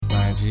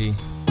Warren G.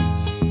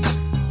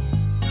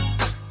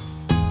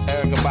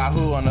 Erykah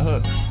Badu on the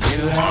hook. You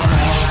don't know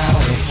how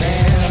it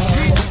feels.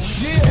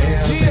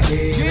 Feels to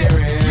keep it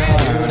real.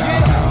 You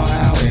don't know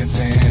how it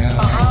feels.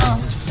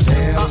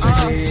 Feels to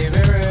keep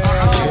it real.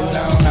 You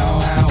don't know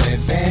how it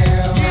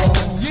feels.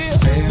 Feels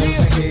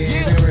to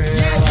keep it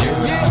real. You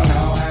don't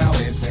know how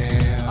it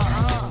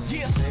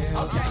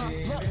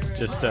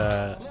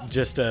feels.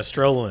 Just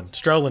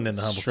strolling in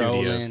the humble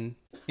studios. Strolling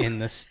in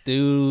the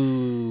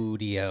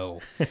studio.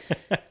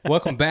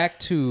 Welcome back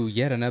to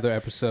yet another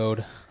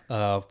episode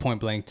of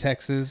Point Blank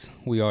Texas.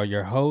 We are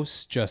your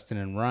hosts, Justin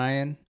and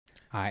Ryan.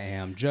 I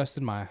am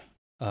Justin. My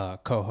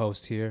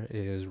co-host here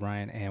is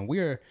Ryan, and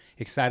we're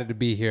excited to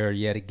be here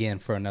yet again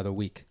for another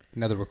week,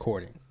 another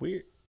recording.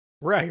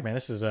 We're out here, man.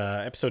 This is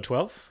episode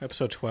 12.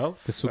 Episode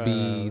 12. This will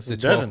be the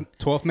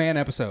 12th man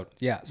episode.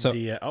 Yeah. So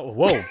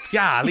whoa,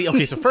 golly.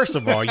 Okay, so first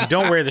of all, you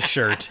don't wear the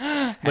shirt,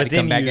 but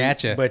then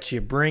But you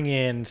bring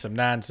in some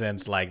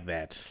nonsense like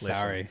that. Listen,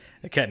 sorry,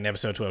 cutting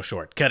episode 12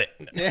 short. Cut it.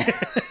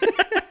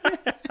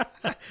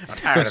 I'm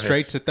tired Go of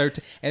straight this. to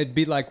 13. It'd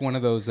be like one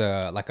of those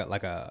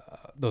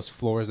those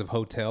floors of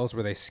hotels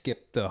where they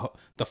skip the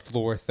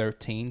floor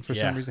 13 for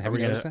some reason. Have you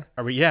noticed that?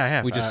 Are we? Yeah, I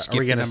have. We just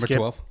skipped number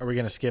 12. Are we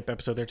gonna skip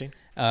episode 13?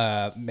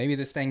 Maybe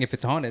this thing, if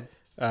it's haunted.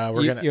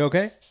 You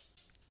okay?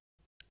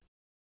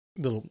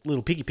 Little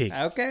peeky peek.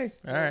 Okay.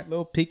 All right.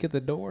 Little peek at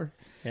the door.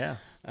 Yeah.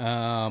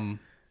 Yeah.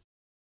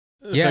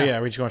 So yeah,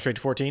 are we just going straight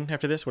to 14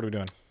 after this? What are we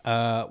doing?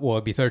 Well,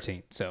 it'd be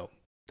 13. So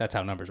that's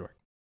how numbers work.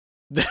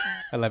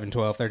 11,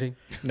 12, 13.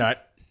 No,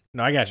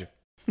 I got you.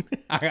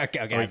 Okay.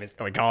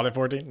 Are we calling it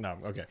 14? No,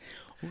 okay.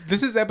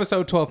 This is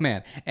episode 12,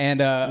 man. And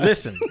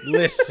listen.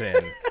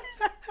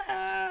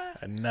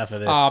 Enough of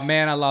this. Oh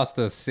man, I lost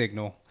the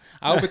signal.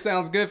 I hope it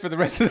sounds good for the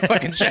rest of the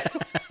fucking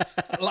channel.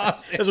 I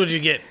lost it. That's what you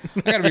get.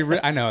 I gotta be.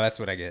 I know that's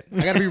what I get.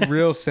 I gotta be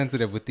real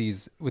sensitive with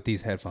these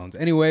headphones.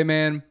 Anyway,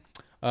 man,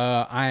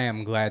 I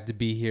am glad to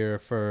be here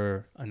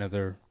for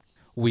another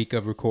week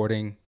of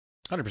recording.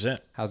 100%.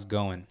 How's it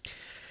going?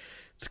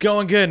 It's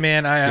going good,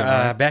 man.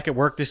 I back at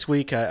work this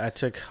week. I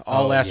took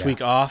all last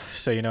week off,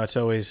 so it's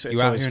always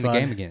You out here in fun. the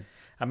game again?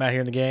 I'm out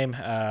here in the game,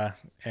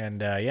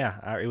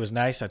 it was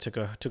nice. I took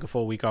a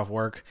full week off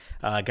work.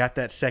 Got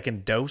that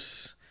second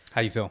dose. How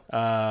you feel?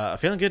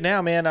 Feeling good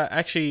now, man. I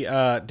actually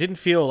didn't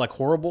feel like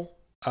horrible.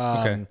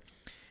 Okay.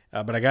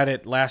 But I got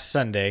it last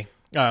Sunday.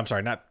 I'm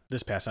sorry, not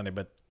this past Sunday,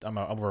 but I'm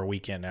over a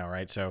weekend now,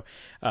 right? So,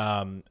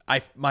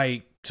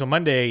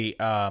 Monday,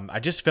 I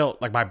just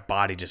felt like my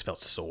body just felt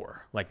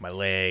sore, like my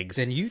legs.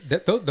 Then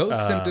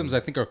those symptoms I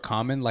think are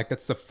common. Like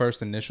that's the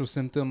first initial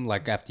symptom.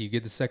 Like after you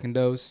get the second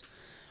dose.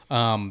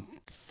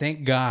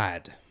 Thank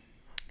God.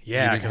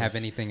 Yeah, you didn't have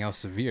anything else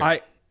severe.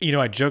 I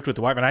joked with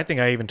the wife, and I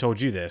think I even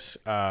told you this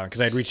because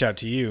I had reached out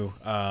to you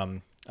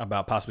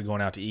about possibly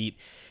going out to eat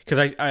because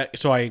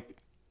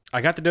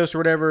I got the dose or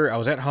whatever. I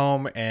was at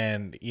home,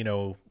 and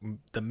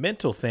the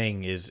mental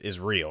thing is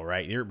real,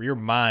 right? Your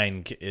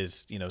mind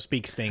is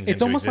speaks things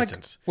it's into almost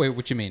existence. Like, wait,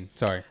 what you mean?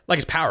 Sorry. Like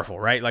it's powerful,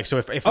 right? Like so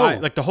if I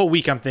like the whole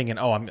week I'm thinking,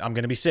 I'm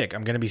gonna be sick,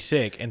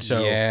 and so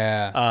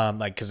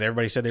because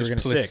everybody said they were gonna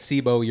sick.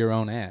 Placebo your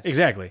own ass.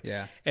 Exactly.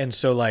 Yeah. And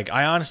so like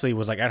I honestly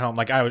was like at home,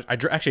 like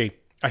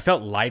I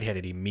felt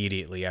lightheaded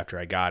immediately after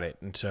I got it,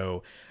 and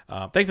so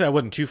thankfully I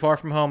wasn't too far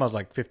from home. I was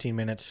like 15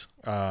 minutes.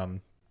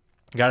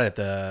 Got it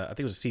at I think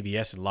it was a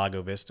CVS in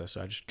Lago Vista,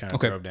 so I just kind of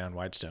drove down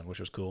Whitestone,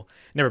 which was cool.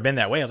 Never been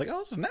that way. I was like, oh,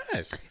 this is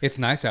nice. It's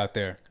nice out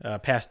there.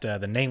 Past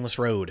the Nameless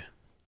Road.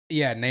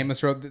 Yeah,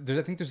 Nameless Road.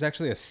 I think there's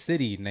actually a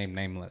city named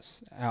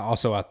Nameless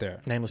also out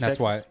there. Nameless That's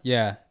Texas? why.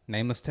 Yeah,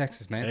 Nameless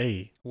Texas, man.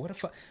 Hey. What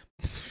a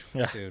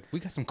Yeah. Dude,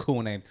 we got some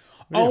cool names.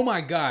 Oh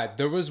my God,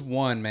 there was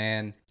one,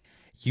 man.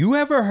 You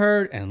ever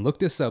heard, and look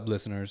this up,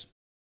 listeners,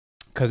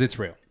 because it's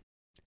real.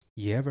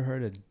 You ever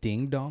heard of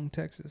Ding Dong,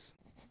 Texas?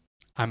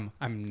 I'm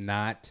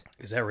not.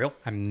 Is that real?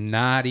 I'm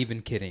not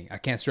even kidding. I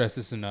can't stress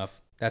this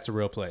enough. That's a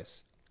real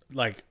place.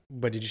 Like,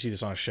 but did you see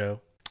this on a show?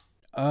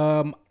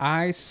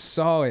 I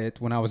saw it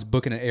when I was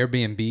booking an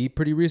Airbnb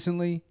pretty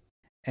recently,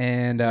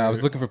 and I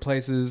was looking for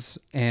places,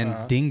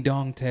 and Ding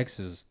Dong,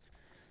 Texas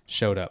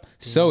showed up.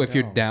 So if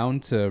you're down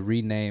to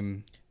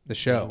rename the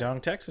show, Ding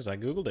Dong, Texas. I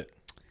googled it.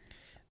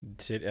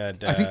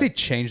 I think they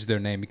changed their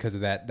name because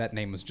of that. That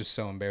name was just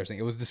so embarrassing.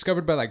 It was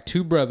discovered by like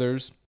two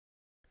brothers,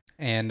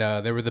 and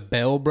they were the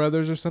Bell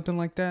brothers or something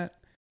like that.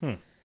 So it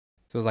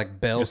was like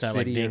Bell It's not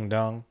City. like Ding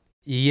Dong.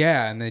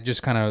 Yeah, and they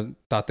just kind of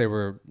thought they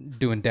were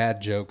doing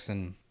dad jokes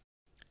and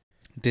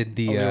did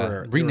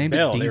the renamed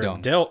it Ding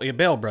Dong.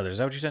 Bell Brothers. Is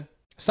that what you said?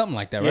 Something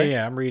like that, right?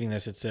 Yeah. I'm reading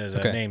this. It says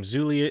name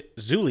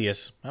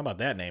Zulius. How about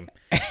that name?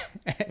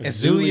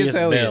 Zulius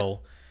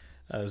Bell.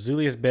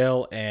 Zulius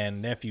Bell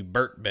and nephew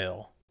Bert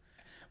Bell.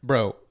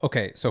 Bro,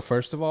 okay, so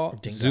first of all,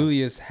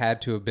 Zulius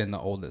had to have been the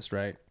oldest,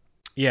 right?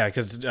 Yeah,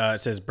 because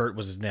it says Bert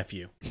was his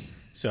nephew.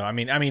 So I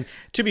mean,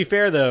 to be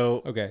fair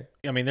though, okay.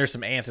 I mean, there's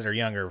some aunts that are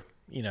younger,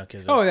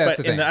 because that's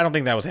the thing. I don't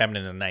think that was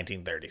happening in the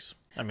 1930s.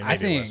 I mean, maybe I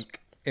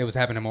think it was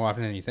happening more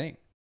often than you think.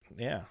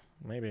 Yeah,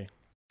 maybe.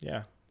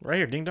 Yeah, Right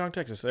here, Ding Dong,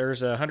 Texas.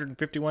 There's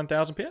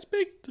 151,000 people. That's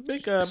big. It's a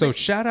big. So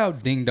shout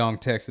out Ding Dong,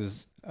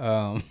 Texas.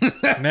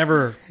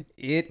 Never.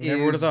 It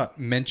Never would've is thought.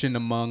 mentioned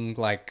among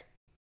like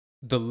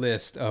the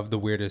list of the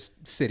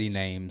weirdest city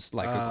names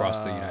like across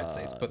the United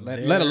States, but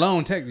let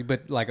alone Texas,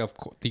 but like of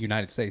course, the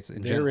United States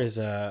in There general. is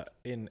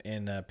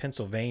in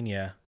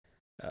Pennsylvania,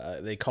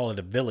 they call it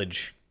a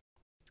village.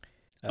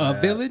 A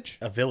village?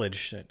 A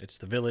village. It's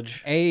the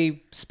village.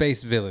 A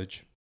space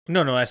village.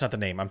 No, that's not the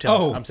name. I'm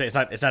telling. Oh. I'm saying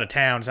it's not a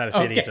town. It's not a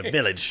city. It's a Okay.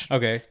 village.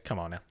 Okay. Come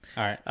on now.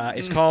 All right.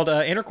 It's called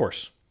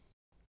Intercourse.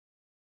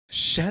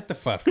 Shut the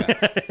fuck up.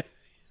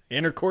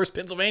 Intercourse,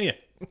 Pennsylvania.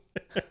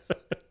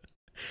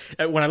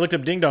 When I looked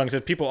up Ding Dong, it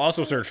said people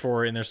also search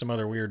for it, and there's some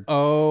other weird.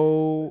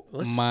 Oh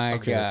my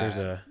okay, god. There's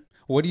a.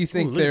 What do you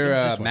think Ooh, look, their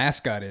there's this one.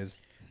 mascot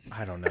is?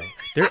 I don't know.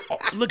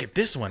 Look at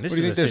this one. This What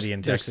do you is a think city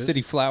in their Texas.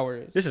 city flower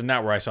is? This is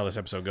not where I saw this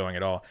episode going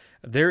at all.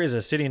 There is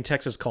a city in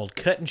Texas called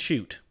Cut and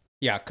Shoot.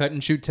 Yeah, Cut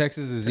and Shoot,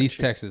 Texas is East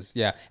Texas.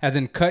 Yeah, as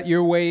in cut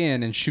your way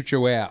in and shoot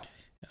your way out.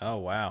 Oh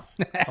wow.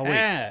 Oh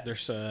wait.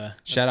 There's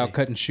Shout out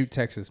Cut and Shoot,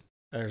 Texas.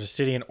 There's a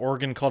city in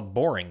Oregon called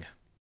Boring.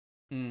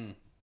 Mm.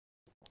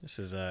 This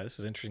is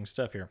interesting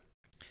stuff here.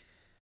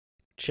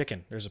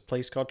 Chicken. There's a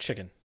place called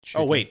Chicken.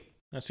 Chicken. Oh wait.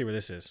 Let's see where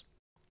this is.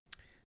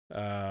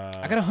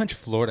 I got a hunch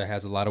Florida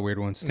has a lot of weird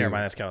ones too. Never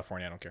mind. That's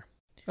California. I don't care.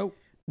 Oh.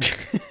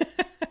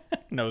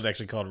 No, it's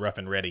actually called Rough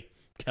and Ready,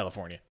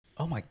 California.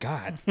 Oh my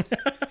god.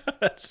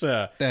 That's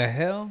The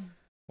hell?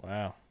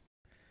 wow.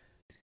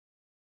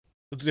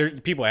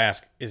 People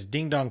ask, is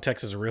Ding Dong,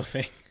 Texas a real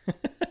thing?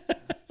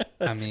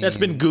 I mean, That's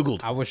been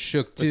Googled. I was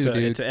shook too, It's dude.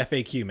 it's a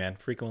FAQ, man.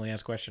 Frequently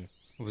asked question.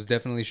 I was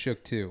definitely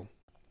shook too.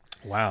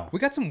 Wow. We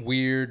got some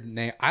weird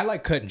name. I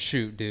like Cut and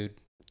Shoot, dude.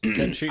 Cut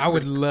and Shoot. I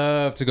would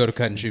love to go to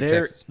Cut and Shoot,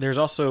 Texas. There's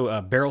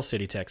also Barrel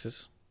City,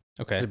 Texas.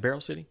 Okay. Is it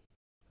Barrel City?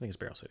 I think it's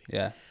Barrel City.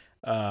 Yeah.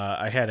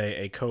 I had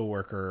a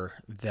coworker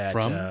that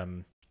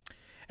From?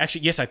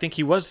 actually, yes, I think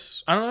he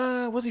was. I don't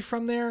know, was he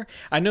from there?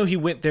 I know he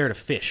went there to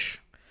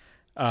fish.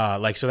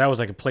 So that was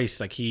like a place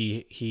like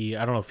he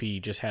I don't know if he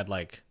just had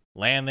like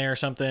land there or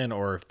something,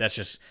 or if that's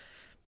just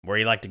where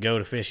he liked to go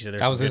to fish. He said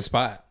That was his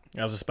spot.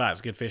 That was a spot.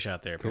 It's good fish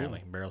out there,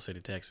 apparently. Barrel City,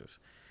 Texas.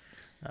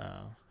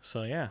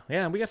 So yeah,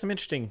 we got some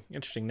interesting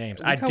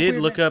names. I got did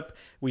weird look up.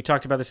 We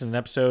talked about this in an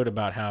episode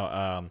about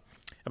how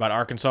about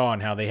Arkansas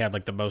and how they have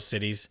like the most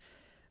cities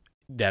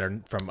that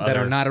are from That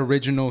are not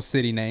original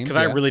city names. because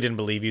I really didn't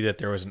believe you that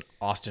there was an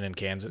Austin in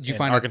Kansas, you in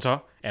find it- Arkansas,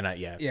 and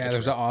yeah, Yeah, it's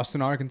there's right. an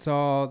Austin,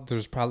 Arkansas.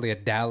 There's probably a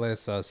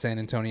Dallas, San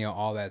Antonio,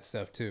 all that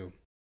stuff too.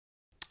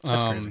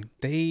 That's crazy.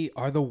 They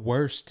are the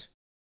worst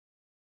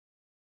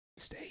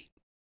state.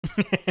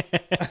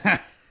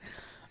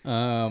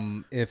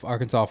 If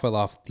Arkansas fell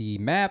off the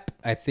map,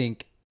 I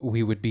think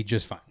we would be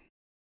just fine.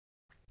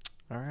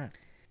 All right,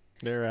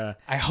 they're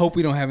I hope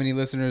we don't have any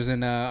listeners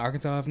in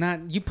Arkansas. If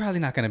not, you're probably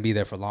not going to be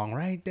there for long,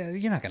 right?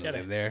 You're not going to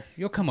live there.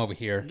 You'll come over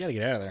here. you gotta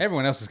get out of there.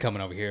 Everyone else is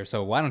coming over here,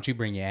 so why don't you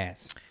bring your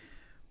ass?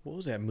 What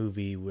was that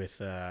movie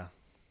with I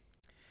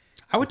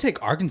would take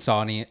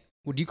Arkansanian.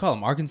 Would you call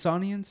them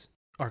Arkansanians?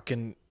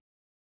 Arkansanites?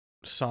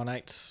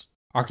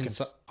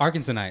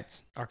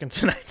 Arkansanites.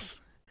 Arkansanites?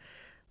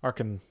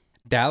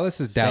 Dallas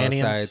is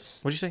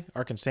Dallasites. What'd you say?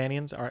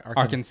 Arkansanians?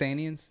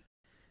 Arkansanians?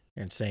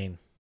 You're insane.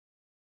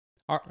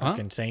 Huh?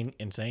 Insane?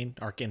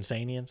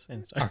 Arkansanians?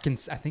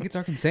 I think it's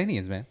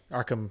Arkansanians, man.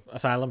 Arkham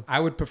Asylum? I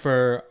would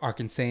prefer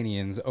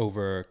Arkansanians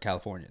over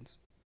Californians.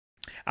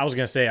 I was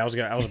gonna say I was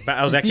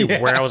actually Yeah.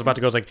 where I was about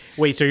to go. I was like,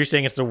 wait, so you're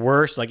saying it's the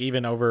worst, like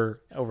even over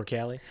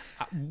Cali?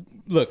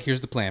 Look,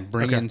 here's the plan.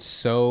 Bring Okay.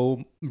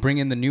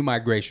 in the new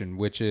migration,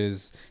 which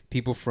is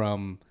people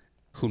from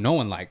who no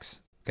one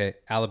likes. Okay,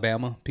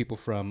 Alabama, people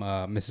from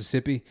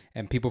Mississippi,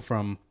 and people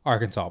from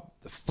Arkansas.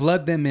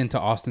 Flood them into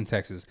Austin,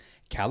 Texas.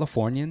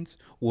 Californians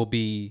will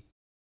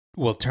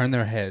turn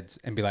their heads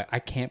and be like, I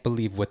can't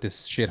believe what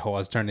this shithole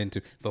has turned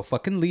into. They'll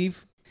fucking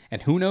leave.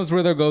 And who knows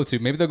where they'll go to?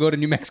 Maybe they'll go to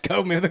New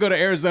Mexico. Maybe they'll go to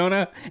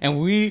Arizona. And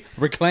we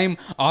reclaim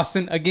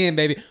Austin again,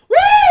 baby.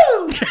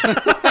 Woo!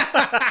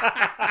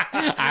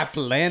 I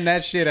planned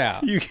that shit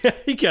out. You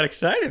got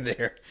excited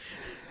there.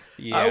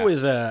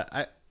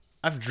 Yeah.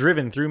 I've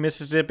driven through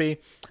Mississippi.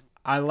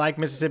 I like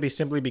Mississippi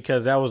simply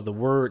because that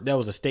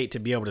was a state to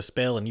be able to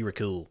spell, and you were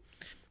cool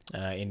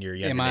in your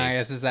younger days.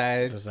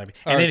 Mississippi.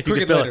 And then if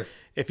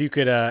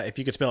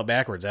you could spell it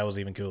backwards, that was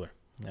even cooler.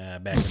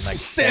 Back in like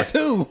Says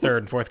who?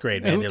 third and fourth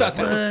grade, man. Who They're thought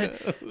like, that was "What?"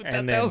 cool? Who thought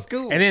And that then- was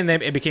cool? And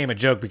then it became a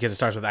joke because it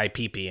starts with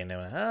IPP, and they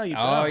went, you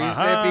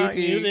said PP.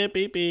 You said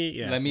PP.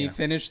 Yeah, Let me yeah.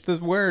 finish the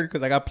word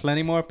because I got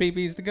plenty more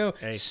PPs to go.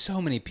 Hey.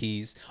 So many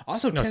P's.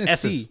 Also, No, it's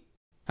Tennessee. S's.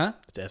 Huh?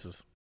 It's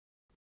S's.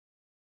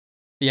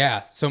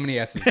 Yeah, so many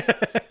S's.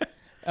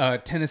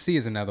 Tennessee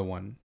is another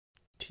one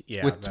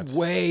Yeah, with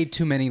way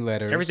too many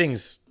letters.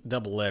 everything's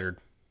double lettered.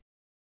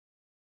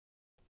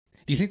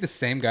 Do you think the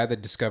same guy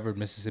that discovered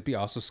Mississippi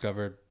also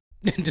discovered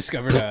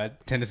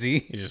Tennessee?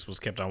 He just was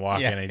kept on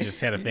walking. Yeah. And he just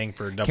had a thing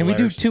for double Can we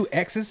letters. do 2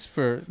 X's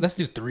for? Let's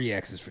do 3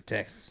 X's for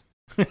Texas.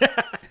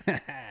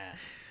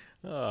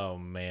 Oh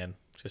man,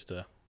 just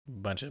a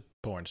bunch of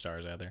porn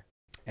stars out there.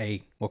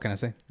 Hey, what can I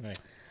say? Right.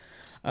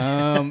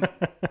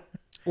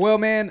 Well,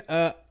 man.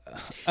 Again.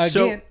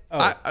 So,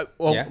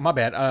 yeah. my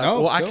bad.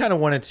 No, I go. kind of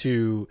wanted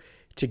to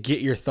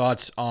get your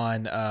thoughts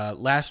on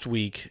last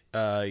week.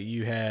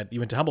 You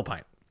went to Humble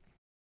Pint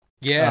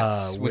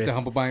Yes. Went to with-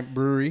 Humble Pint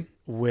Brewery.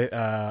 with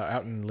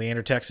out in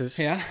Leander, Texas.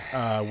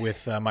 Yeah.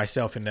 With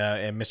myself and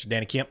Mr.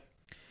 Danny Kemp.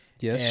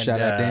 Yes. And,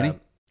 Shout out Danny.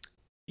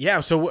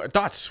 Yeah. So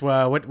thoughts?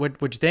 What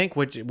you think?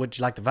 Would you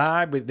like the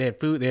vibe? They have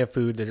food. They have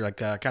food. They're like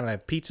kind of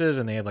like pizzas,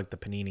 and they have like the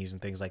paninis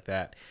and things like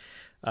that.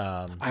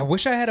 I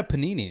wish I had a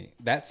panini.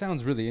 That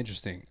sounds really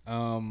interesting.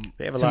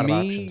 They have a to lot of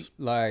me, options.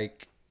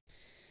 like,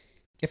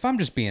 if I'm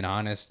just being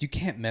honest, you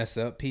can't mess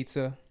up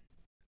pizza.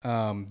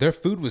 Their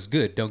food was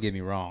good. Don't get me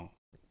wrong.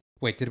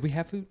 Wait, did we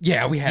have food?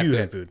 Yeah, we had You food.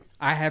 had food.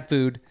 I had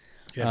food.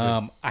 You had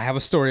food. I have a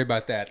story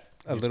about that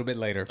a little bit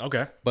later.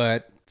 Okay.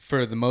 But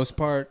for the most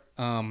part,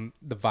 the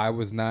vibe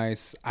was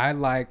nice. I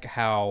like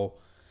how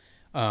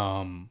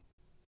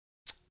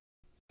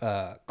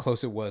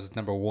close it was,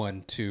 number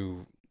one,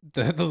 to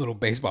the little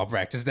baseball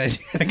practice that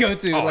you gotta go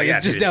to. Oh, like yeah,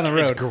 it's just dude, down the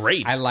road. it's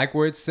great. I like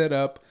where it's set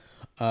up.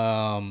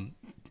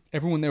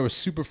 Everyone there was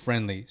super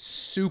friendly,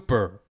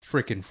 super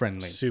freaking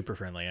friendly. Super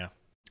friendly. Yeah.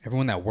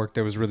 Everyone that worked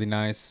there was really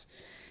nice,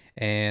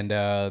 and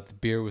the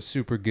beer was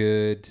super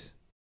good.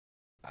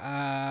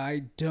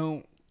 I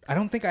don't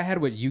think I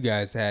had what you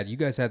guys had. You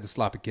guys had the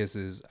sloppy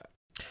kisses.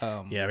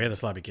 Yeah, we had the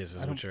sloppy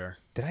kisses, which are.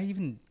 Did I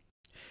even?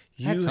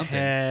 You had something.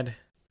 had.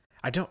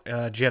 I don't.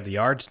 Did you have the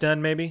yards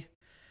done? Maybe.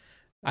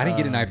 I didn't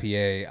get an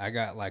IPA. I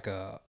got like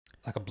a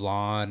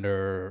blonde,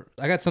 or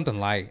I got something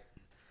light.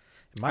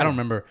 I don't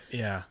remember.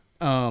 Yeah.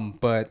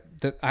 But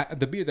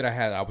the beer that I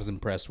had, I was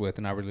impressed with,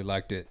 and I really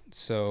liked it.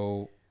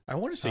 So I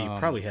want to say you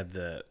probably had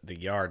the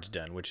yards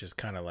done, which is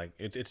kind of like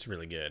it's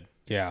really good.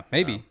 yeah,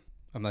 maybe.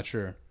 I'm not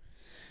sure.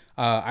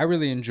 I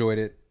really enjoyed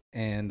it,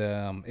 and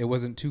it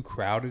wasn't too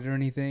crowded or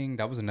anything.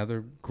 That was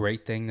another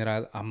great thing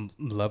that I'm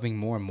loving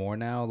more and more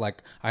now.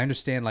 Like, I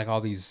understand like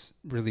all these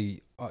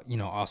really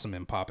awesome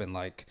and popping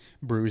like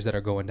breweries that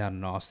are going down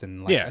in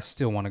Austin. Like, Yeah. I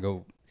still want to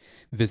go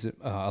visit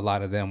a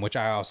lot of them, which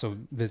I also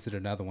visited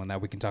another one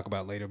that we can talk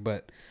about later.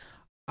 But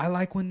I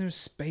like when there's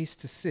space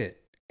to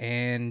sit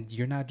and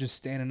you're not just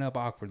standing up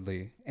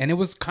awkwardly. And it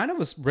was kind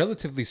of a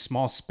relatively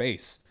small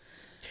space.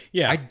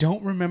 Yeah. I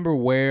don't remember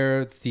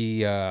where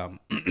the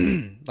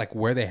like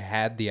where they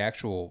had the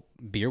actual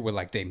beer, where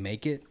like they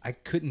make it. I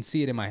couldn't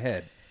see it in my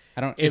head. I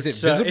don't. Is it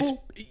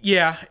visible?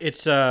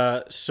 It's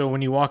so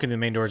when you walk in the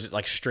main doors, it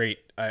like straight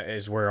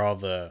is where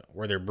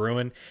where they're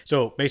brewing.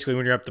 So basically,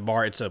 when you're up the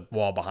bar, it's a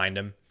wall behind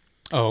them.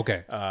 Oh,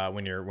 okay.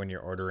 When you're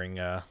ordering.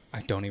 I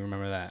don't even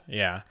remember that.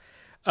 Yeah.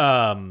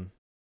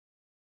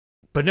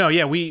 But no,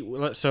 yeah, we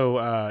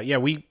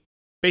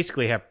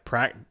basically have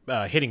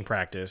hitting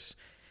practice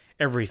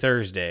every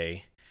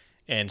Thursday,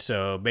 and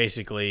so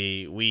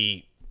basically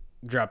we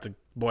drop the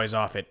boys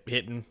off at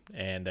hitting,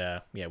 and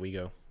we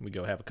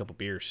go have a couple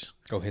beers.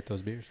 Go hit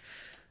those beers.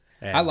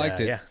 And, I liked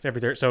it. Yeah, every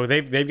Thursday. So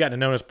they've gotten to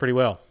know us pretty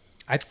well.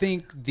 I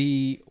think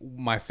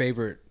my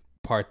favorite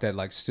part that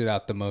like stood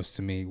out the most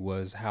to me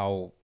was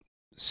how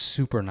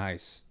super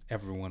nice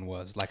everyone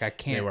was. Like,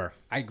 They were.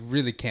 I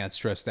really can't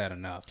stress that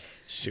enough.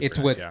 Super It's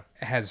nice, what yeah.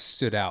 has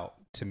stood out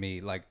to me,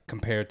 like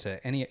compared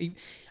to any.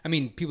 I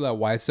mean, people at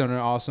Whitestone are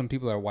awesome.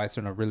 People at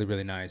Whitestone are really,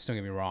 really nice. Don't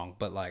get me wrong,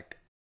 but like,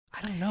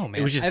 I don't know,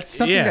 man. was just- That's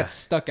something yeah. that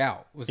stuck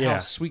out was Yeah. how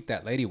sweet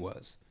that lady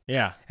was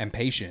Yeah. and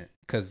patient,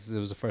 because it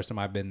was the first time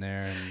I've been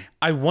there. And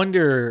I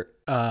wonder,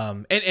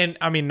 and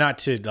I mean, not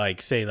to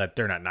like say that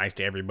they're not nice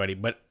to everybody,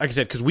 but like I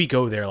said, because we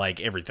go there like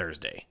every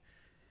Thursday.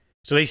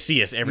 So they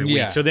see us every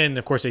Yeah. week. So then,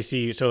 of course, they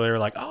see. So they're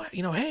like, "Oh,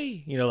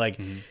 hey," like.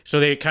 So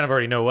they kind of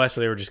already know us.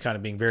 So they were just kind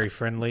of being very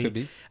friendly. Could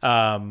be.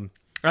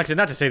 Like I said,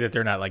 not to say that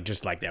they're not like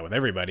just like that with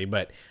everybody,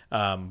 but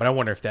I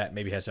wonder if that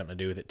maybe has something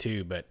to do with it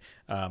too. But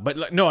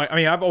no, I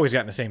mean, I've always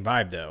gotten the same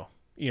vibe though.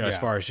 As Yeah.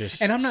 far as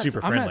just and I'm not, super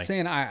I'm friendly. not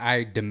saying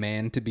I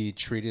demand to be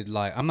treated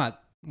like, I'm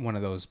not one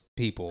of those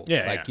people.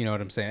 Yeah, like yeah. you know what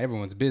I'm saying.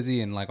 Everyone's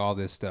busy and like all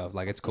this stuff.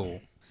 Like, it's cool.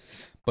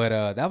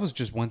 But that was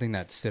just one thing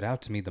that stood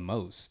out to me the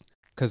most.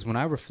 Because when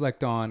I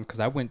reflect on, because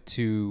I went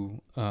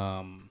to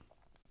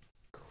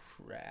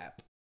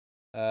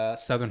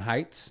Southern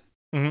Heights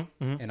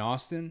in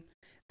Austin.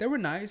 They were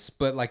nice,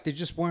 but like they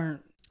just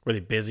weren't Were they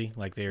busy?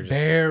 Like they were just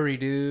very,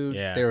 dude.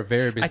 Yeah. They were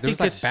very busy. I There was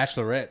think like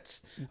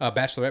it's-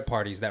 bachelorette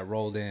parties that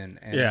rolled in,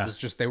 and Yeah. it was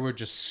just, they were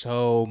just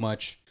so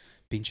much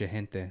pinche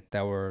gente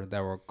that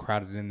were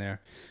crowded in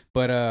there.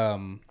 But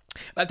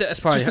That's it's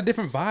probably just a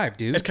different vibe,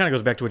 dude. It kind of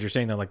goes back to what you're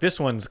saying though. Like this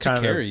one's kind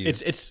of carry you.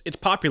 it's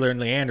popular in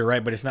Leander,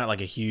 right? But it's not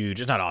like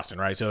it's not Austin,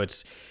 right? So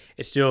it's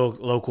still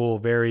local,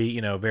 very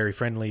very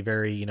friendly,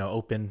 very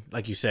open,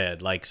 like you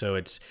said. Like so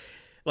it's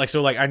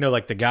like I know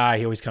like the guy,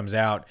 he always comes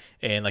out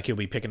and like he'll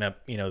be picking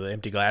up the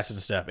empty glasses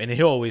and stuff, and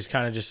he'll always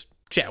kind of just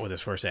chat with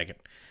us for a second,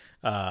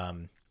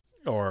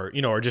 or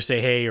just say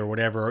hey or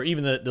whatever. Or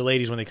even the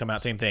ladies when they come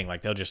out, same thing.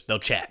 Like they'll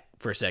chat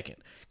for a second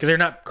because they're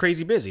not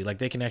crazy busy. Like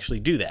they can actually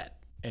do that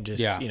and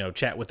just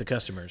chat with the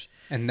customers.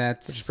 And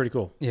that's Which is pretty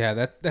cool.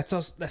 Yeah,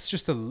 that's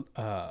just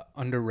a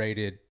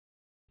underrated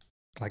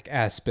like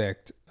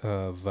aspect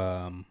of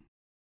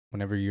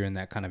whenever you're in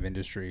that kind of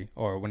industry,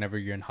 or whenever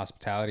you're in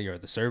hospitality or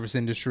the service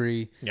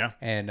industry. Yeah.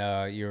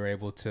 And you're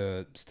able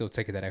to still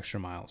take it that extra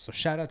mile. So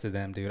shout out to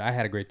them, dude. I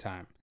had a great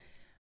time.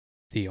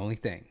 The only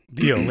thing,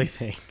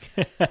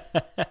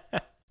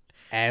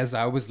 as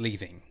I was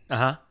leaving,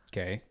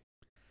 okay,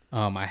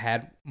 I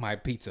had my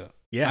pizza.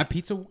 Yeah. My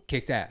pizza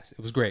kicked ass.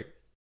 It was great.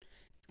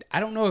 I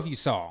don't know if you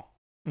saw.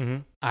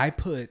 I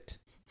put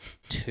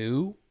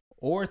 2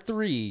 or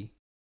 3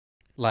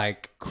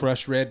 like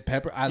crushed red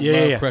pepper. I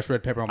love crushed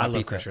red pepper on my pizza. I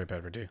love crushed red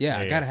pepper too. Yeah,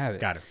 I gotta have it.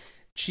 Got it.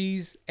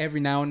 Cheese every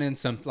now and then,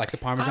 some like the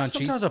Parmesan cheese.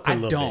 Sometimes I put a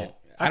little bit.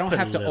 I don't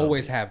have to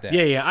always have that.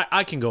 Yeah.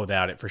 I can go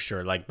without it for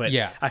sure. Like, but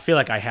yeah. I feel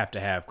like I have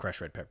to have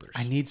crushed red peppers.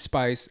 I need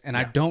spice, and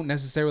I don't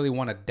necessarily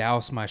want to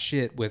douse my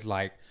shit with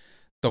like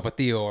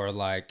Tapatio or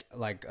like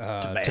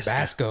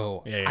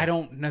Tabasco. Yeah. I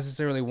don't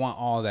necessarily want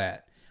all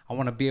that. I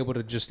want to be able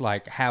to just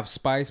like have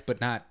spice,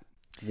 but not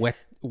wet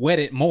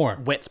it more.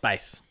 Wet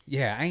spice.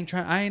 Yeah, I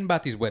ain't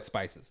about these wet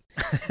spices.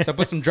 So I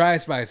put some dry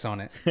spice on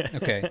it.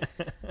 Okay.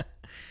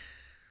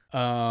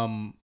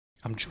 I'm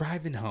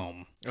driving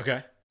home.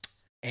 Okay.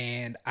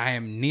 And I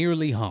am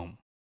nearly home.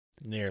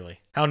 Nearly.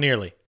 How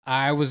nearly?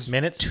 I was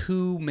minutes?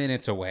 2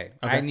 minutes away.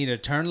 Okay. I need to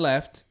turn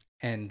left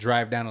and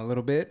drive down a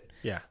little bit.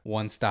 Yeah.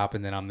 1 stop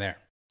and then I'm there.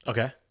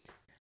 Okay.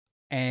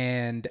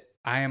 And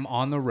I am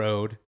on the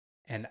road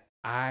and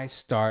I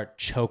start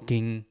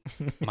choking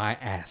my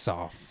ass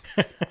off.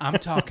 I'm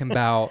talking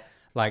about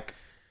like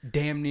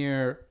damn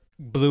near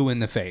blue in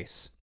the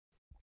face.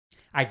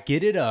 I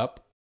get it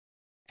up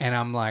and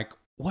I'm like,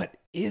 what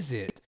is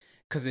it?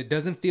 Because it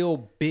doesn't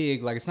feel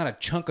big, like it's not a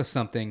chunk of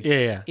something.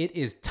 Yeah. It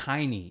is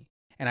tiny,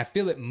 and I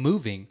feel it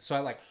moving. So I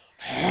like,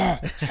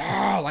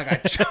 like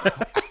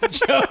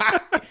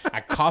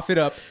I cough it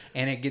up,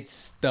 and it gets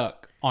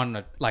stuck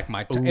on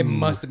my. It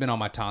must have been on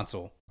my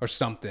tonsil or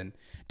something,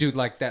 dude.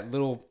 Like that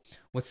little,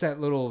 what's that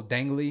little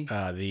dangly?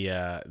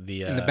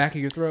 The in the back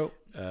of your throat.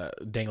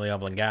 Dangly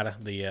oblongata.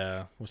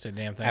 What's that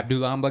damn thing?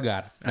 Abdullah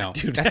oblongata. No,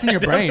 dude, that's in your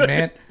brain,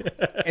 man.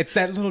 It's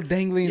that little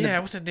dangly.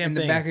 What's that damn in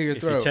thing? the back of your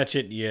throat. If you touch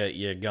it,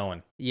 you're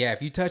going. Yeah,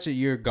 if you touch it,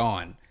 you're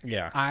gone.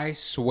 Yeah. I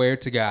swear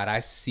to God, I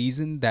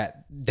seasoned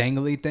that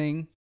dangly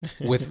thing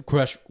with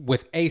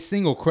a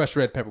single crushed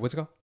red pepper. What's it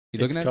called? You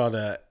looking at? It's called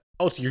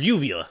it's your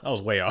uvula. I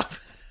was way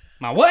off.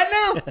 My what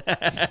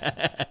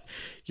now?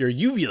 Your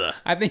uvula.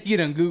 I think you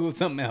done Googled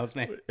something else,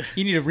 man.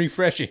 You need to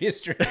refresh your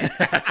history.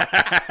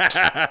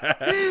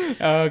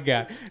 Oh,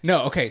 God.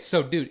 No, okay.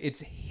 So, dude, it's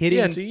hitting.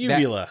 Yeah, it's a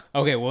uvula.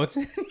 Okay, well, it's.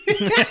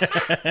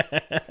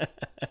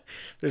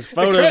 There's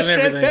photos and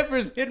everything. Red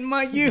pepper's hitting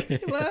my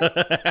uvula.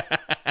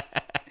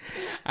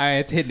 All right,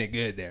 it's hitting it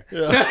good there.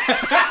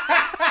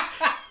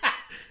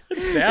 It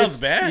sounds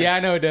bad. Yeah, I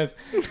know it does.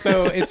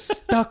 So it's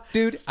stuck,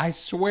 dude. I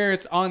swear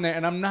it's on there,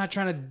 and I'm not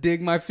trying to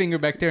dig my finger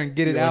back there and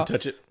get it out.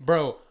 Touch it,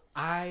 bro.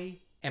 I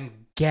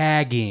am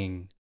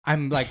gagging.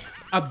 I'm like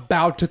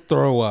about to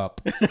throw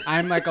up. Where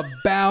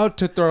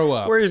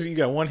is it? You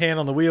got one hand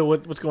on the wheel.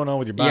 What's going on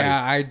with your body?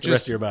 Yeah, the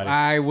rest of your body.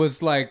 I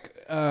was like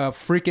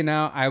freaking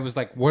out. I was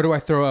like, where do I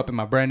throw up in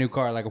my brand new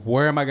car? Like,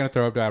 where am I gonna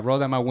throw up? Do I roll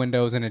down my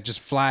windows and it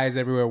just flies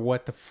everywhere?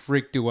 What the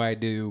freak do I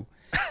do?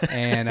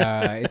 And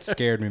it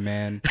scared me,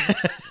 man.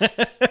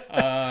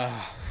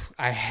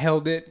 I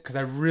held it because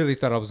I really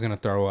thought I was gonna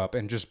throw up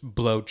and just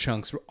blow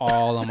chunks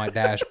all on my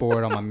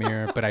dashboard, on my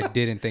mirror, but I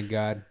didn't. Thank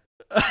God.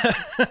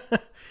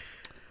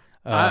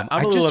 I'm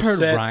I a little just heard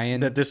upset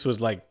Ryan that this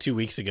was like 2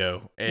 weeks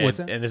ago, and, What's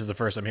that? and this is the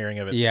first I'm hearing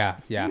of it. Yeah.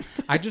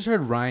 I just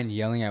heard Ryan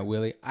yelling at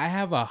Willie. I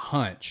have a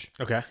hunch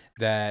Okay.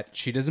 that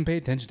she doesn't pay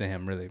attention to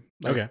him, really.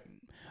 Like, Okay.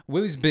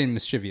 Willie's been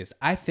mischievous.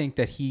 I think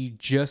that he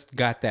just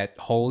got that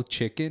whole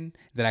chicken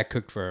that I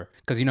cooked for her.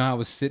 Because you know how I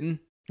was sitting?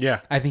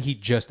 Yeah. I think he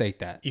just ate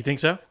that. You think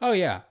so? Oh,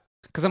 yeah.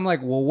 Because I'm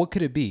like, well, what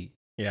could it be?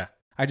 Yeah.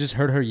 I just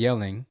heard her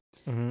yelling.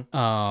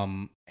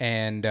 Mm-hmm.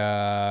 And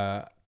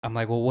I'm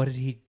like, well,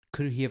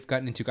 could he have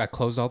gotten into? I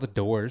closed all the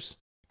doors.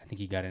 I think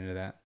he got into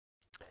that.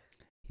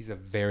 He's a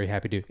very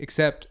happy dude.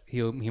 Except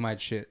he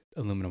might shit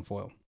aluminum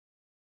foil.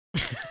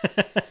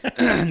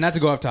 Not to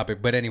go off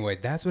topic, but anyway,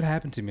 that's what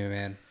happened to me,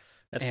 man.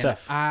 That's and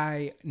tough.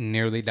 I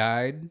nearly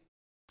died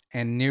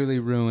and nearly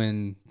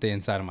ruined the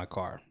inside of my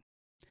car.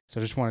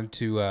 So I just wanted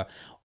to,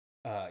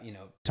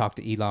 talk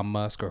to Elon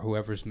Musk or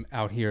whoever's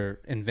out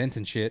here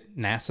inventing shit,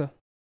 NASA.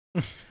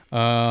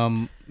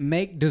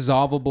 Make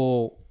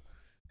dissolvable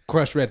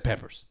crushed red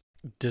peppers.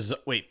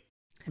 Make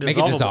it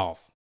dissolve.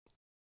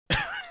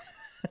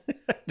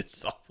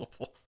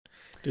 Dissolvable.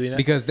 Do they not?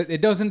 Because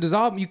it doesn't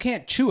dissolve. You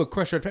can't chew a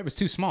crushed red pepper. It's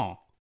too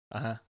small.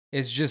 Uh-huh.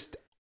 It's just,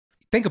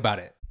 think about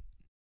it.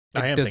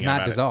 I am It does thinking not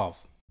about it. dissolve.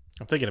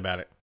 I'm thinking about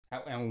it.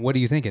 And what are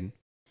you thinking?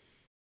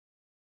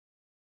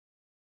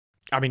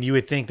 I mean, you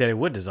would think that it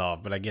would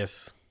dissolve, but I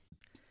guess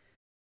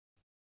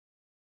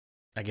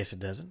it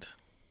doesn't.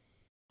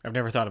 I've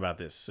never thought about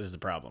this. This is the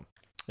problem.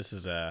 This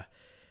is a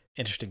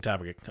interesting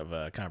topic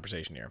of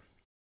conversation here.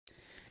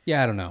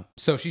 Yeah, I don't know.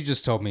 So she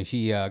just told me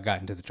he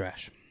got into the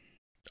trash.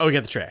 Oh, we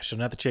got the trash, so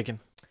not the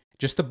chicken.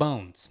 Just the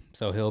bones.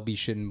 So he'll be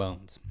shitting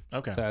bones.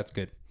 Okay. So that's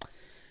good.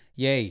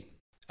 Yay.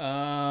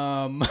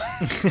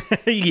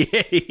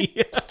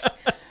 Yay.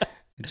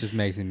 Just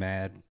makes me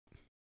mad.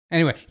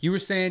 Anyway, you were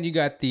saying you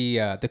got the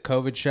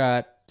COVID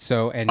shot.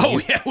 So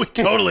We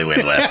totally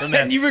went left from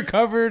that. and you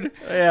recovered.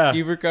 Yeah.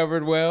 You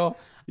recovered well.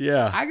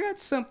 Yeah. I got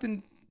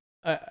something,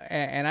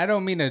 and I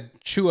don't mean to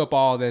chew up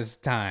all this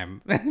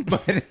time,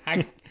 but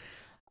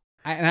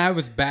I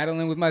was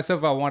battling with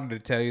myself. I wanted to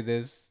tell you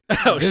this.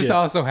 This shit.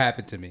 also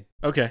happened to me.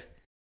 Okay.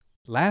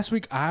 Last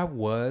week I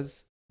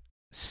was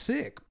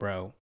sick,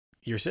 bro.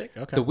 You're sick?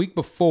 Okay. The week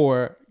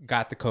before,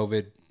 got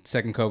the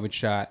second COVID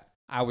shot.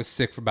 I was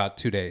sick for about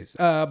 2 days,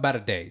 about a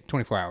day,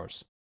 24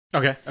 hours.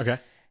 Okay.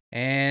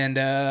 And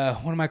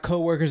one of my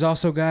coworkers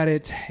also got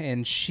it,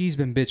 and she's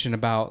been bitching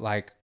about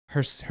like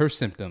her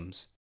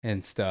symptoms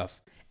and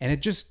stuff. And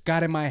it just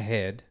got in my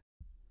head.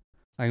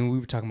 I mean, we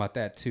were talking about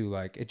that too.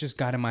 Like, it just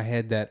got in my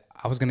head that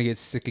I was gonna get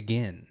sick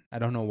again. I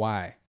don't know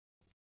why,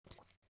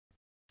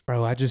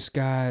 bro. I just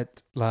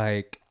got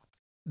like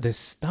this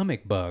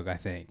stomach bug. I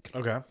think.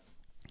 Okay.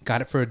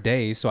 Got it for a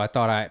day, so I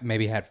thought I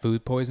maybe had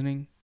food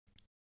poisoning.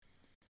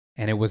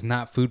 And it was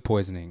not food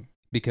poisoning,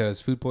 because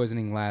food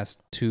poisoning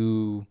lasts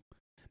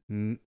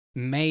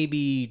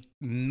maybe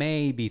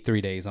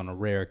 3 days on a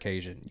rare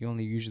occasion. You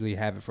only usually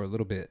have it for a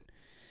little bit,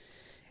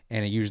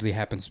 and it usually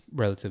happens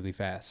relatively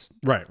fast.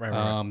 Right.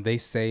 They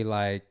say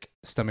like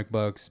stomach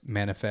bugs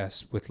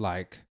manifest with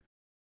like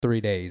 3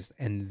 days,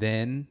 and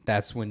then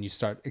that's when you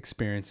start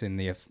experiencing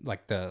the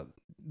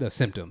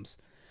symptoms.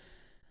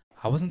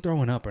 I wasn't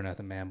throwing up or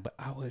nothing, man, but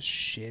I was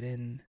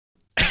shitting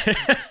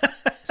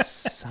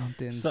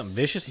something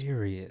vicious,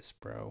 serious,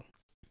 bro.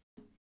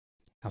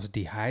 I was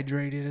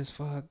dehydrated as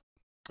fuck.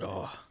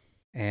 Oh,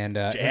 and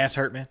your ass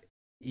hurt, man,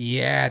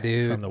 yeah,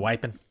 dude, from the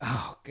wiping.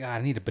 Oh god,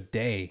 I need a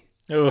bidet.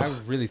 Ugh. I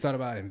really thought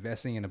about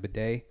investing in a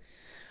bidet.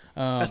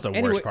 That's the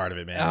worst part of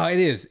it, man. Oh, it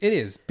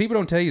is. People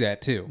don't tell you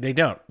that too. They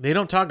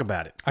don't talk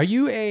about it. Are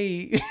you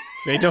a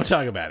They don't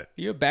talk about it.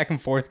 Are you a back and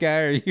forth guy,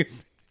 or are you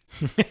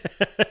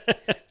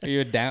are you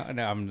a down?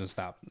 No, I'm gonna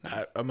stop.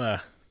 I'm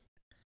a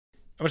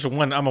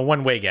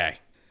one-way guy.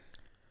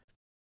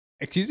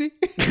 Excuse me?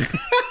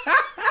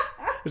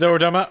 Is that what we're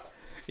talking about?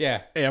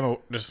 Yeah. Hey, I'm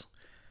just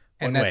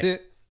one And that's way.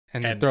 it.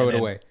 And throw it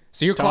away.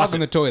 So you're toss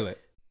clogging the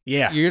toilet.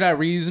 Yeah. You're not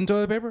reusing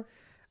toilet paper?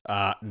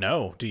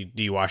 No. Do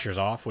you wash yours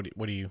off? What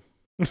do you?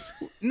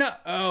 No.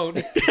 Oh.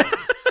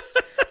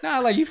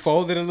 No, like you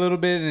fold it a little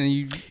bit and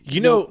you.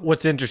 You know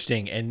what's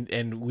interesting,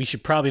 and we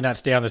should probably not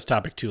stay on this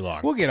topic too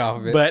long. We'll get off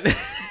of it. But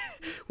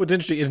what's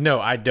interesting is no,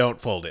 I don't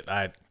fold it.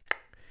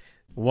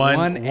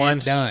 One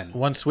and done.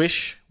 One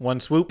swish, one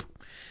swoop,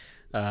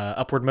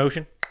 upward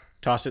motion,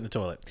 toss it in the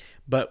toilet.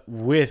 But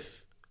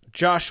with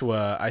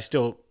Joshua, I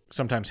still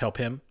sometimes help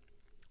him,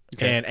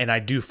 and I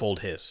do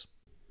fold his.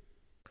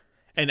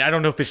 And I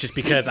don't know if it's just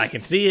because I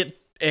can see it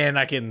and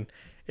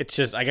it's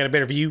just I got a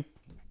better view,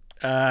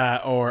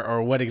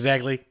 or what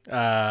exactly, or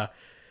I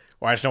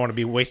just don't want to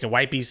be wasting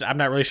wipies. I'm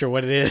not really sure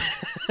what it is.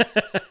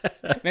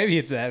 Maybe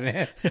it's that,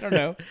 man. I don't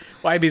know.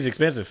 Wipies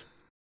expensive.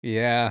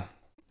 Yeah.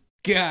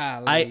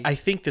 Golly. I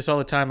think this all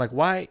the time. Like,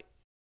 why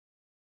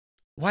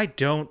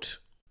don't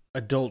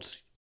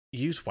adults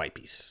use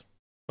wipies?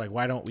 Like,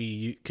 why don't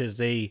we? Because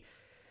they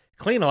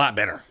clean a lot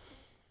better.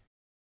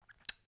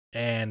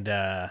 And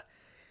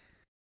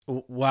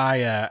why?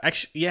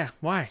 Actually, yeah.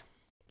 Why?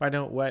 Why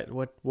don't?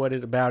 What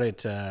is about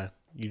it?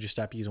 You just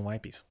stop using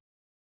wipies.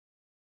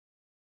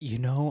 You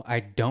know, I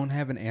don't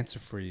have an answer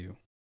for you.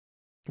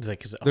 It's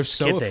like cause they're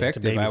so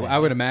effective. I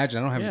would imagine.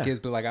 I don't have Yeah. kids,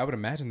 but like I would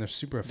imagine they're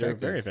super effective.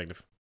 They're very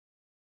effective.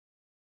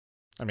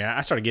 I mean,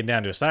 I started getting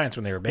down to a science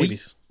when they were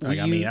babies.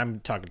 I'm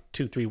talking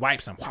 2-3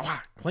 wipes. I'm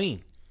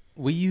clean.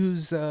 We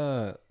use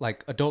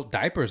like adult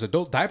diapers.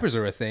 Adult diapers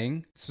are a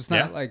thing. So it's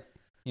not like,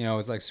 you know,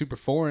 it's like super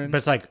foreign. But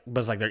it's like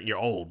you're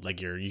old. Like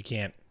you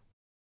can't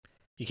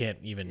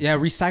even. Yeah,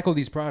 recycle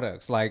these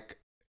products. Like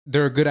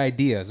they're a good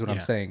idea. Is what I'm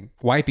saying.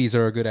 Wipies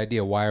are a good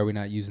idea. Why are we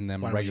not using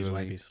them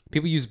regularly? Use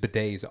People use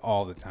bidets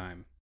all the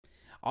time.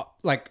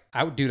 Like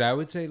I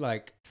would say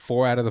like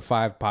 4 out of the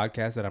 5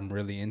 podcasts that I'm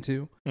really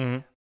into. Mm-hmm.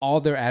 All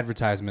their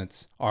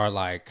advertisements are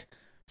like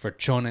for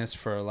chones,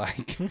 for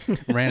like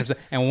random stuff.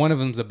 And one of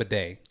them's a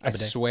bidet. I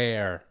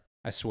swear.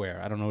 I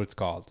don't know what it's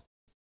called.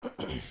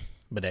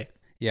 Bidet.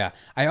 Yeah.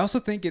 I also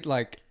think it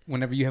like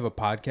whenever you have a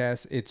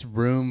podcast, it's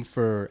room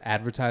for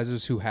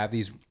advertisers who have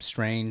these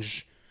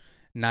strange,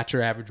 not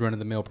your average run of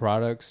the mill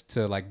products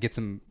to like get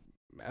some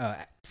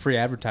free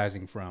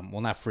advertising from.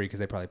 Well, not free because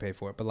they probably pay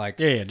for it, but like.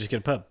 Yeah. Just get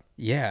a pub.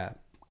 Yeah.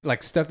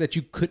 Like stuff that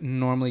you couldn't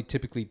normally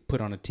typically put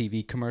on a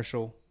TV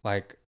commercial.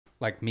 Like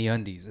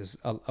MeUndies is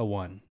a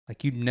one.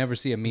 Like you'd never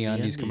see a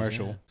MeUndies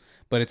commercial,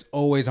 but it's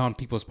always on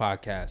people's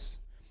podcasts.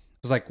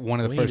 It was like one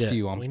of the first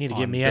few on. We need to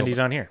get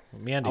MeUndies on here.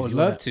 MeUndies. I would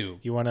love to.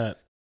 You want us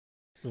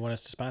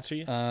to sponsor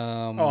you?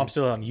 I'm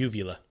still on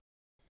Uvula.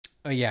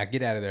 Oh yeah,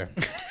 get out of there.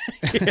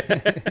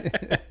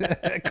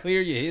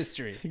 Clear your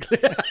history.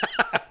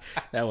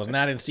 That was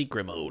not in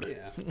secret mode.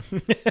 Yeah.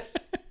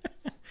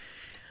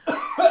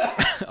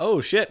 Oh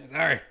shit!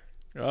 Sorry.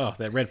 Oh,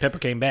 that red pepper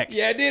came back.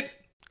 Yeah, I did.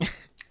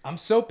 I'm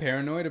so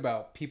paranoid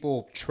about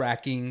people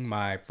tracking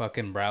my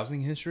fucking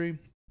browsing history.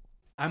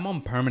 I'm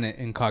on permanent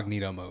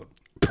incognito mode.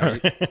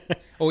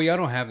 Oh, y'all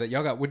don't have that.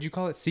 Y'all got, what'd you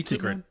call it?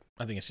 Secret mode?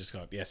 I think it's just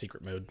called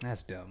secret mode.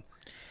 That's dumb.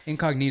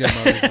 Incognito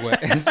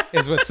mode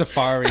is what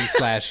Safari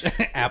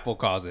 / Apple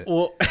calls it.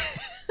 Well,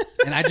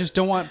 And I just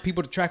don't want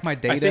people to track my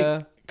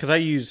data. Because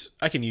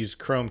I can use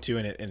Chrome too,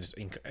 and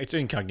it's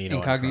incognito.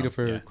 Incognito on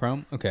Chrome. for Yeah.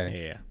 Chrome?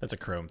 Okay. Yeah, that's a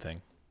Chrome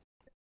thing.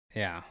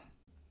 Yeah.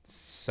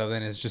 So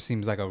then it just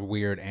seems like a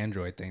weird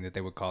Android thing that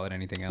they would call it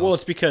anything else. Well,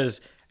 it's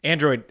because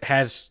Android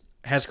has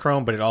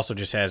Chrome, but it also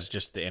just has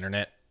the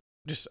internet.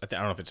 I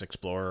don't know if it's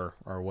Explorer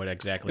or what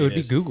exactly it would it be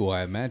is. Google,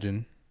 I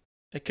imagine.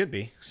 It could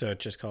be. So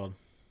it's just called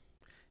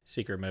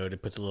secret mode.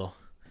 It puts a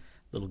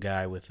little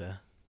guy with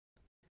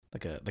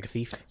like a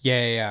thief,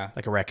 Yeah.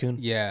 like a raccoon.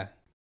 Yeah.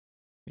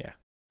 Yeah.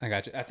 I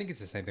got you. I think it's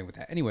the same thing with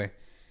that. Anyway,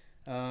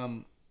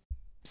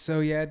 so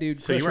yeah, dude,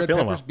 So you crushed weren't red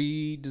feeling peppers well.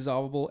 be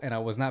dissolvable, and I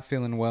was not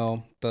feeling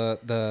well.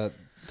 The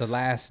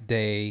last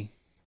day.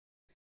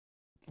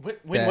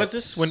 When was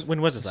this?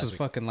 When was this This last was week?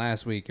 fucking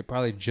last week. It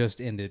probably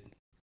just ended.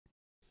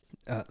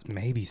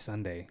 Maybe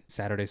Saturday,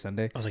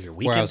 Sunday. I was like your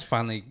Where I weekend. was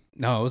finally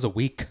it was a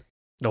week.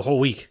 The whole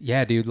week.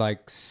 Yeah, dude,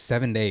 like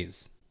 7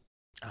 days.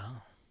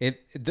 Oh.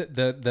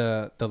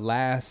 The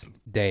last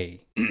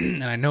day,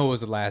 and I know it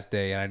was the last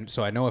day, and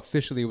so I know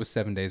officially it was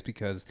 7 days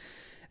because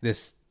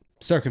this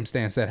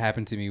circumstance that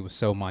happened to me was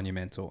so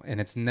monumental, and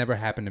it's never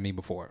happened to me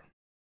before.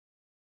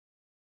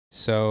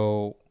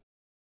 So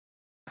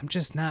I'm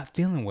just not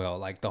feeling well,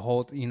 like the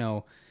whole,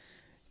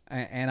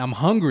 and I'm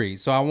hungry,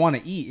 so I want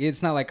to eat.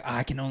 It's not like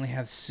I can only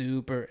have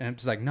soup, and I'm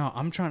just like, no,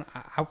 I'm trying.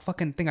 I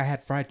fucking think I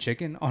had fried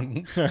chicken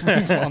on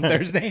on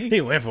Thursday.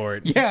 He went for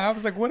it. Yeah, I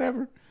was like,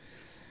 whatever.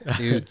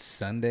 Dude,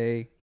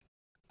 Sunday,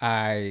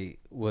 I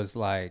was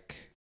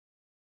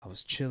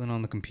chilling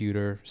on the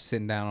computer,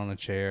 sitting down on a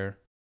chair,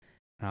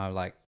 and I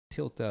like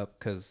tilt up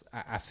because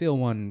I feel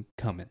one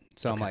coming.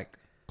 So I'm Okay. like,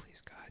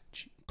 please, God,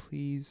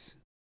 please,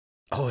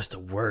 Oh, it's the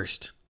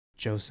worst.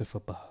 Joseph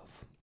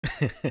above,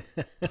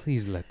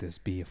 please let this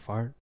be a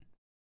fart.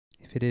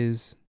 If it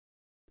is,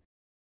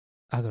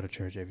 I go to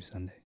church every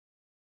Sunday.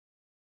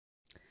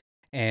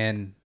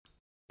 And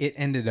it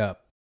ended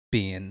up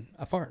being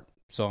a fart.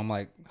 So I'm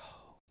like,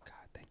 oh, God,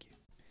 thank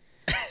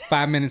you.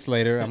 5 minutes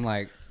later, I'm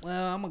like,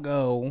 well, I'm going to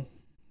go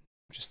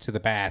just to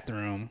the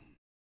bathroom.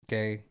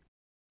 Okay.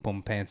 Pull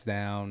my pants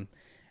down.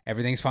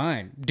 Everything's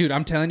fine. Dude,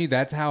 I'm telling you,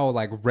 that's how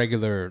like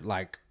regular,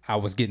 like I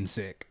was getting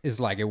sick. It's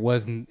like, it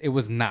was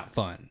not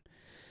fun.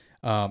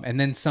 And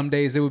then some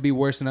days it would be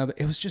worse than others.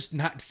 It was just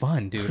not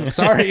fun, dude. I'm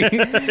sorry.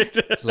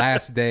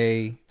 Last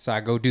day. So I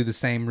go do the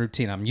same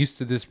routine. I'm used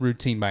to this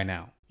routine by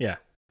now. Yeah.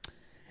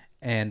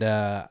 And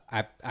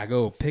I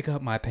go pick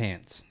up my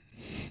pants.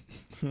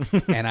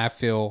 And I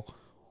feel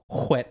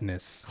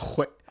wetness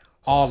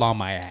all on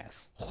my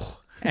ass.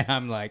 And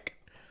I'm like,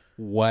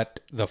 what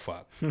the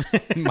fuck?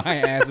 My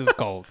ass is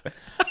cold.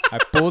 I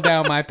pull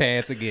down my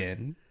pants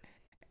again.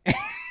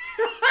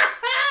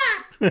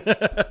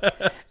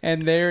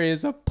 And there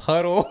is a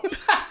puddle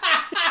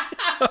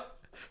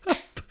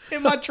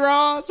in my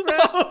drawers, bro.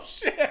 Oh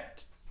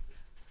shit!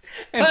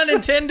 And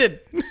Unintended.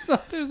 so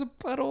there's a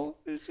puddle.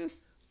 There's just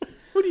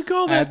What do you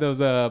call I had that?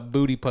 those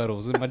booty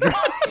puddles in my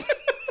drawers.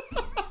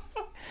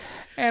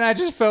 And I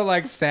just felt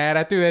like sad.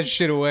 I threw that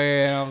shit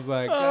away and I was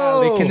like,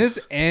 golly, can this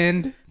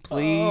end,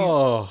 please?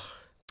 Oh,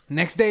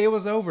 Next day it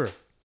was over.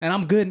 And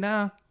I'm good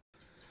now.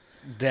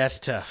 that's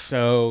tough.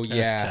 So That's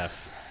yeah.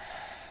 tough.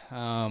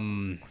 I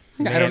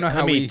don't know how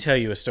Let me we tell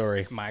you a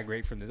story.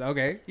 migrate from this.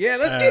 Okay. Yeah,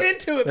 let's get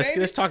into it, baby.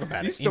 Let's talk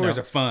about These it. stories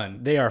are fun.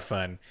 They are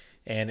fun,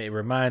 and it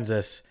reminds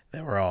us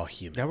that we're all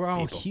human. That we're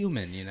all people.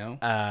 human, you know?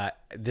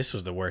 This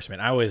was the worst, man.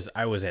 I was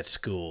at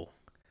school,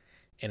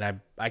 and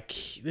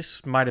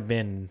this might have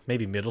been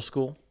maybe middle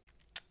school,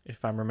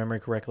 if I'm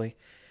remembering correctly.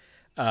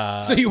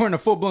 So you weren't a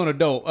full-blown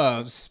adult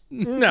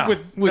No,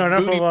 with no, not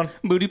booty, full-blown.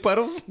 booty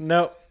puddles?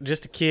 No,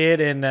 just a kid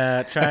and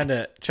trying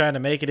to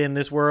make it in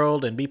this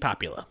world and be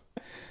popular.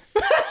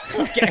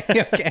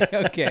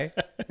 Okay.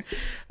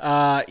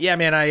 Yeah,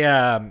 man.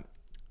 I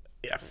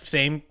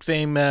same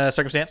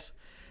circumstance.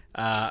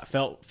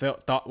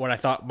 Thought what I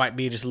thought might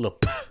be just a little,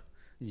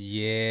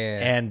 Yeah.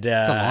 and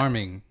It's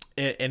alarming.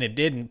 it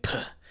didn't.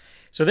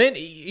 So then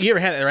you ever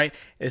had it, right?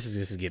 This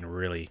is getting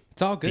really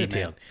It's all good,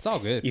 detailed. man. It's all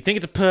good. You think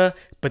it's a puh,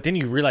 but then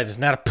you realize it's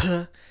not a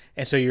puh,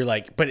 and so you're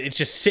like, but it's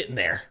just sitting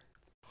there,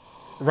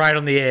 right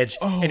on the edge,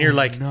 and you're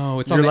like, no,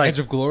 it's you're on the like, edge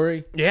of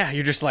glory. yeah,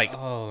 you're just like,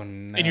 Oh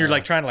no. and you're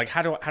like trying to like,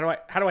 how do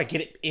I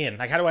get it in?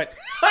 Like, how do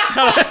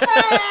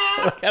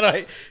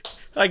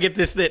I get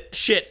this that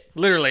shit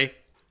literally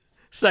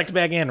sucks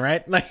back in,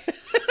 right? Like,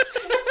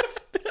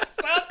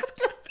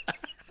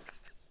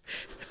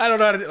 I don't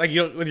know how to do, like,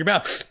 with your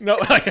mouth. No,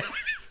 like,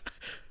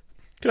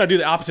 can I do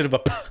the opposite of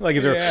a like?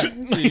 Is there? Yeah.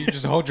 So you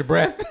just hold your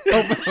breath.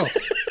 Oh, no.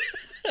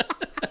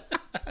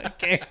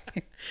 Okay.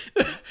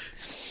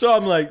 So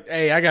I'm like,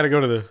 hey, I gotta go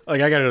to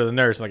the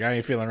nurse. Like, I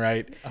ain't feeling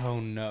right, Oh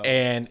no.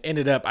 and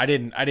ended up I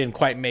didn't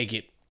quite make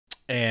it,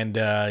 and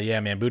yeah,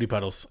 man, booty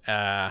puddles.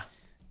 Damn.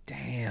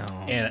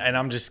 And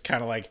I'm just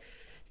kind of like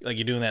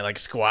you're doing that like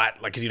squat,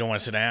 like, because you don't want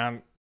to sit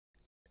down.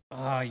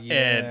 Oh yeah.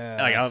 And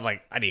like I was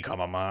like, I need to call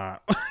my mom.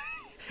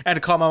 I had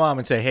to call my mom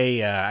and say,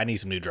 "Hey, I need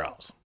some new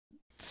drawers."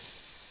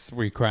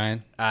 Were you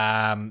crying?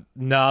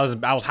 No,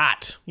 I was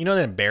hot. You know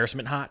the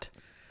embarrassment hot.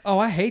 Oh,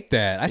 I hate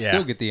that. I Yeah.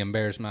 still get the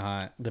embarrassment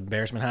hot. The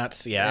embarrassment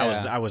hots. Yeah,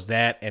 Yeah. I was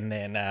that, and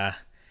then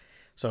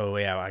so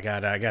yeah, I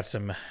got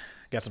some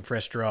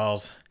fresh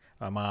drawers.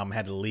 My mom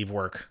had to leave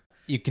work.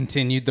 You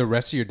continued the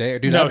rest of your day?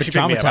 Dude, No, I've been she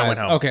picked me up. I went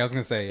traumatized. home. Okay, I was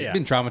going to say, Yeah. I've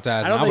been traumatized. I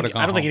and I would don't have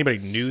gone think home. anybody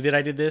knew that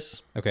I did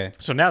this. Okay.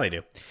 So now they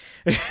do.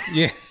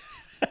 Yeah.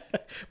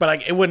 But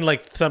like it wasn't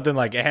like something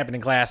like it happened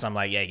in class. And I'm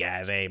like, "Yeah,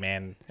 guys, hey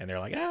man," and they're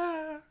like,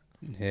 "Ah,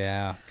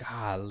 Yeah.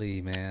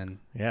 Golly, man.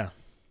 yeah,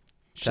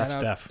 Shout tough out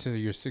stuff." to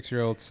your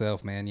 6-year-old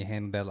self, man. You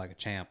handled that like a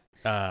champ.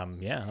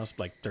 Yeah, I was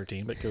like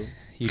 13, but cool.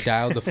 You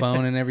dialed the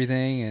phone and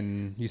everything,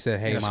 and you said,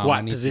 "Hey, In a mom, squat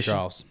I need position. some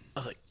draws." I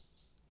was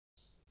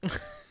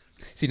like,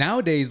 See,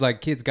 nowadays,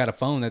 like kids got a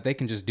phone that they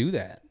can just do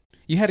that.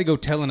 You had to go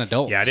tell an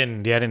adult. "Yeah, I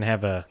didn't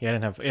have a, yeah, I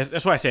didn't have."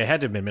 That's why I say it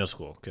had to have been middle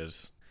school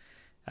because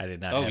I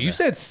did not. Oh, have you a-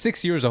 said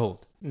 6 years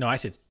old. no, I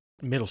said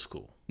middle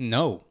school.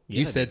 No, you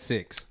Yes, I said did.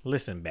 6.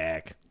 Listen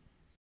back.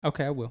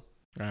 Okay, I will.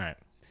 All right.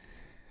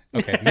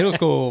 Okay, middle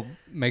school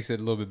makes it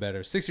a little bit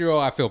better.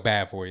 6-year-old, I feel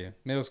bad for you.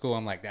 Middle school,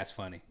 I'm like, that's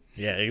funny.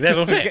 Yeah, that's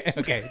what I'm saying.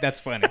 Okay, that's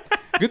funny.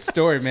 Good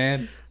story,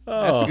 man.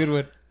 That's a good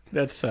one.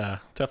 That's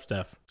tough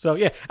stuff. So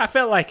yeah, I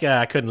felt like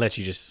I couldn't let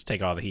you just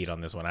take all the heat on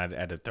this one. I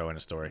had to throw in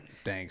a story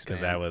Thanks,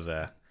 because man. that was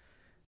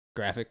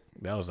Graphic.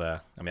 I mean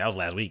that was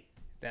last week.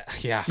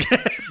 Yeah.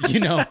 You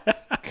know,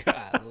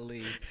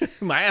 golly.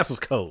 My ass was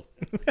cold.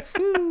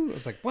 I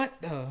was like, what?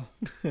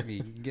 Let me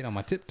get on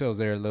my tiptoes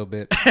there a little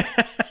bit.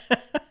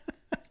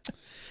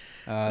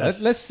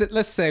 Let's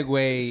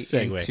segue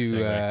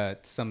into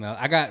something else.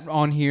 I got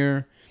on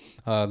here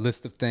a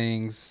list of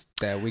things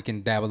that we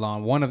can dabble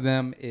on. One of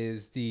them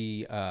is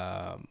the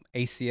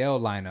ACL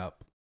lineup.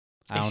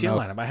 I don't know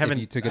ACL lineup. if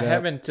you took it I up.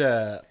 haven't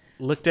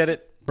looked at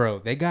it. Bro,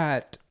 they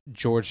got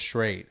George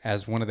Strait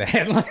as one of the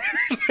headliners.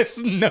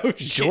 It's no shit.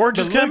 George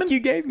The is look coming? you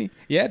gave me.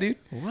 Yeah, dude.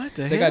 What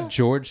the They hell? got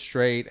George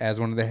Strait as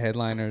one of the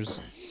headliners.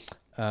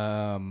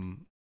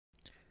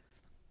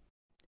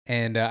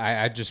 And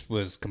I just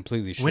was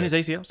completely shook. When is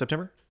ACL?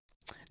 September?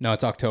 No,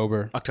 it's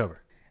October. October.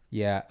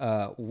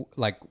 Yeah,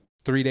 like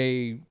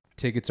 3-day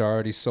tickets are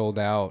already sold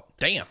out.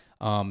 Damn.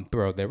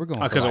 Bro, they were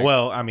going Because for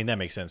well, I mean that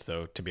makes sense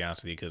though. To be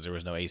honest with you, because there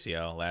was no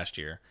ACL last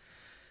year,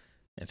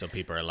 and so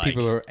people are like,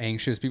 people are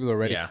anxious. People are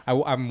ready. Yeah.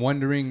 I'm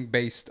wondering,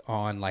 based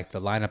on like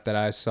the lineup that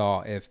I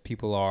saw, if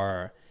people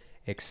are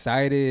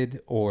excited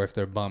or if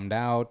they're bummed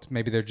out.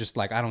 Maybe they're just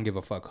like, I don't give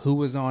a fuck who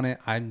was on it.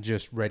 I'm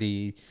just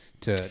ready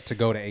to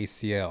go to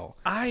ACL.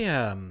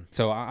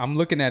 So I'm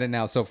looking at it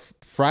now. So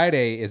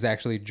Friday is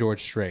actually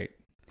George Strait.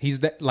 He's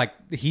got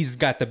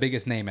the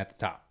biggest name at the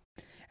top,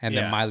 and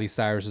then Yeah. Miley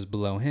Cyrus is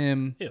below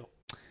him. Ew.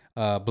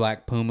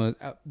 Black Pumas.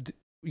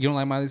 You don't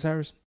like Miley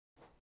Cyrus?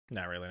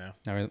 Not really, no.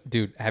 Not really.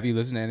 Dude, have you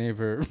listened to any of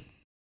her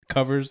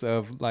covers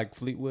of like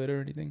Fleetwood or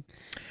anything?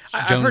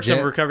 I've Joan heard some Jett?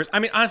 of her covers. I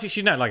mean, honestly,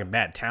 she's not like a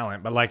bad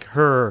talent, but like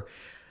her,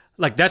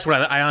 like that's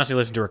what I honestly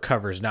listen to her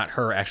covers, not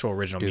her actual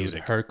original Dude,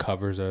 music. her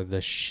covers are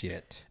the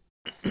shit.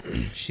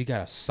 She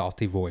got a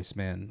salty voice,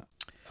 man.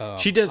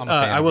 She does. I'm a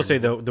fan I of will her. say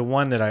the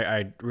one that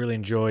I really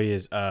enjoy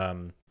is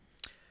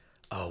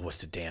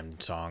what's the damn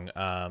song?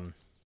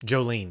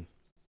 Jolene.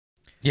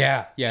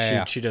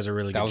 Yeah. She does a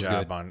really That good was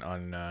job good.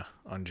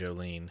 on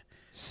Jolene.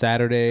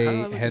 Saturday How do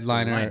I look at the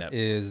headliner lineup?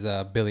 is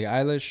Billie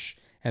Eilish,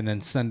 and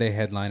then Sunday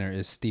headliner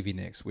is Stevie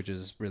Nicks, which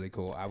is really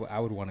cool. I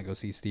would want to go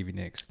see Stevie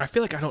Nicks. I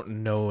feel like I don't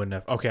know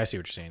enough. Okay, I see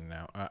what you're saying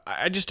now.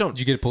 I just don't. Did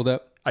you get it pulled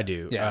up? I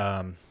do.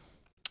 Yeah.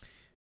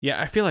 Yeah,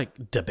 I feel like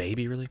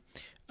DaBaby really.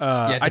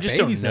 Yeah, I just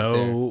don't DaBaby's up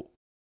know.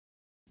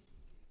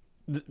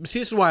 See,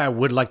 this is why I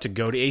would like to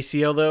go to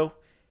ACL though,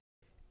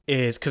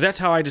 is because that's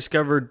how I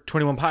discovered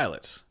 21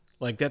 Pilots.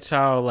 Like that's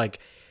how like,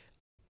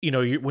 you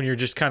know, when you're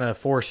just kind of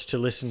forced to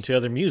listen to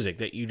other music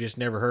that you just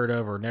never heard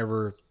of or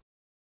never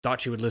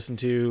thought you would listen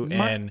to,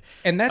 and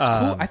And that's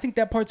cool. I think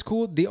that part's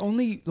cool. The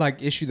only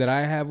like issue that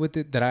I have with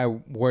it that I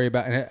worry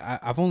about, and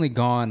I've only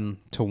gone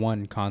to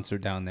one concert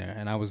down there,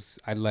 and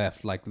I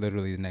left like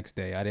literally the next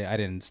day. I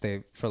didn't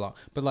stay for long,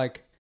 but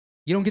like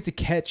you don't get to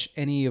catch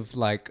any of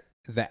like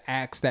the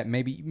acts that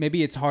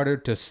maybe it's harder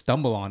to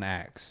stumble on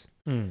acts.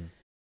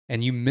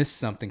 And you miss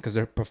something because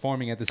they're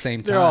performing at the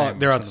same time.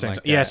 they're or all at the something same like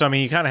time. Yeah, that. so I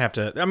mean, you kind of have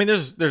to. I mean,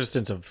 there's a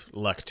sense of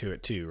luck to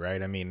it too, right?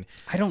 I mean,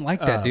 I don't like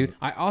that, dude.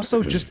 I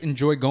also just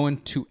enjoy going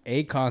to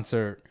a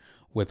concert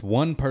with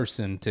one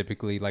person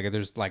typically. Like if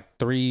there's like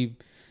 3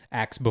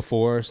 acts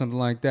before or something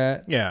like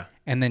that. yeah.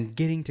 And then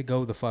getting to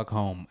go the fuck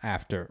home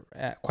after.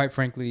 Quite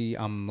frankly,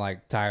 I'm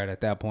like tired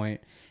at that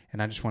point,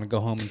 and I just want to go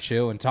home and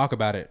chill and talk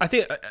about it. I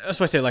think that's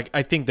why I say like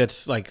I think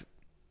that's like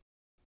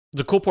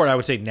the cool part I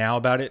would say now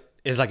about it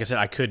is like I said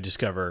I could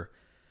discover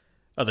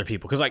other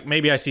people because like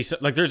maybe I see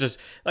like there's this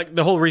like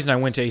the whole reason I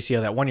went to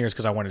ACL that one year is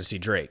because I wanted to see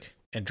Drake,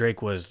 and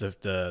Drake was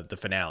the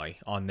finale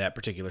on that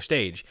particular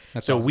stage.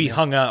 That's so awesome, we yeah.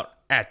 hung out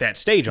at that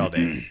stage all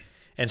day,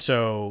 and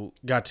so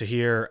got to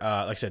hear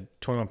like I said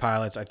 21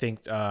 Pilots. I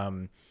think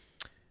it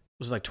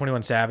was like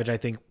 21 Savage. I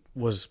think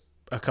was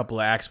a couple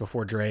of acts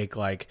before Drake.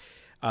 Like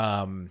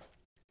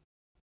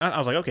I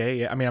was like, okay,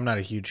 yeah. I mean, I'm not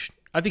a huge.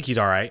 I think he's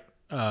all right.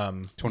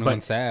 21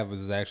 but Sav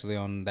was actually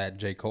on that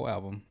J. Cole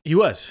album. he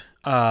was.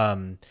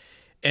 And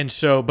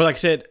so, but like I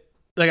said,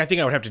 like I think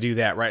I would have to do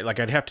that, right? Like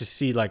I'd have to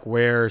see like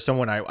where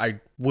someone I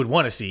would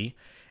want to see,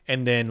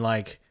 and then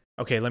like,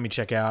 okay, let me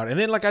check out, and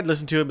then like I'd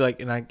listen to it,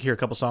 like, and I hear a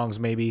couple songs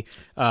maybe,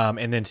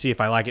 and then see if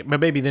I like it, but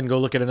maybe then go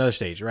look at another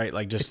stage, right?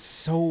 Like just It's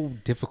so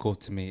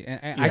difficult to me, and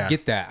Yeah. I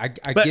get that.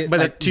 I But- get, but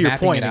like, to your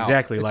mapping point, it out.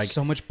 exactly, It's like-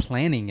 so much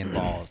planning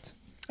involved.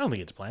 I don't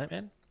think it's a planet,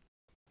 man.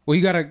 Well,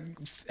 you gotta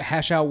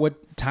hash out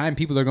what time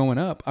people are going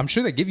up. I'm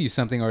sure they give you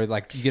something, or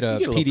like you get a You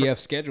get a little PDF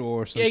schedule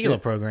or something. Yeah, you get a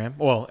little program.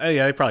 Well,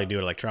 yeah, they probably do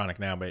it electronic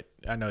now, but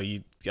I know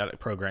you got a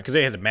program because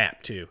they had the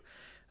map too,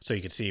 so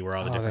you could see where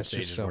all the Oh, different that's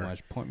stages just so were.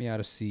 much. Point me out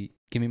a seat.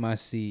 Give me my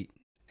seat.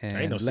 And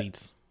There ain't no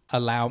seats.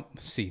 Allow.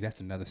 See, that's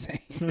another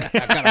thing.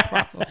 I got a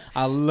problem.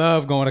 I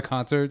love going to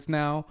concerts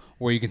now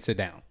where you can sit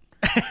down.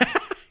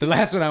 The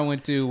last one I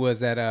went to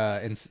was at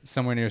in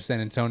somewhere near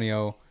San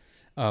Antonio.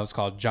 It was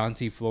called John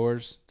T.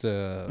 Floors. It's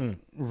a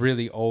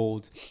really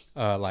old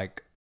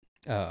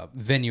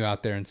venue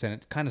out there in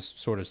kind of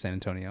sort of San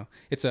Antonio.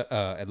 It's at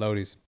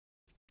Lodi's.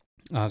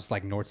 It's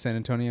like North San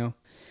Antonio,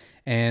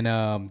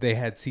 and they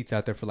had seats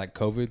out there for like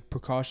COVID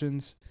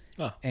precautions.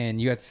 Oh. And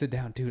you had to sit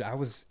down, dude. I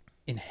was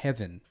in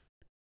heaven.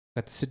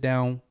 Got to sit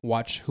down,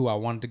 watch who I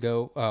wanted to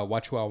go,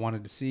 watch who I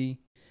wanted to see,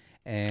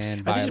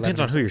 and I think it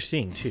depends on who you're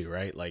seeing too,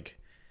 right? Like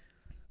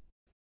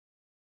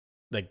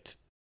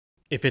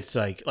if it's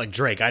like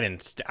Drake, I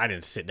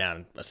didn't sit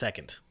down a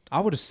second. I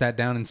would have sat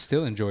down and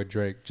still enjoyed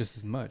Drake just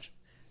as much.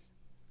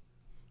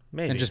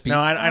 Maybe. And just be, no,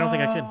 I don't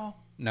think I could.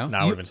 No, No,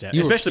 I would have been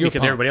standing, especially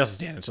because everybody else is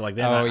standing. So like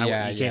then Oh, you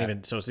yeah, can't yeah.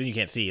 even. So then you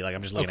can't see. Like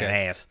I'm just looking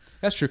Okay. at ass.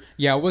 That's true.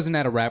 Yeah, I wasn't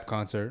at a rap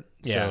concert.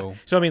 Yeah. So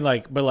So I mean,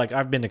 like, but like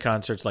I've been to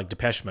concerts like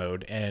Depeche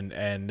Mode,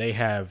 and they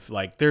have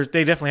like they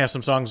definitely have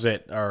some songs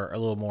that are a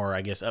little more,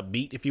 I guess,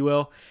 upbeat, if you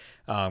will,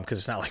 because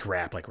it's not like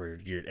rap, like where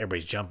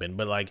everybody's jumping,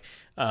 but like,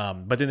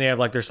 but then they have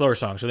like their slower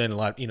songs. So then a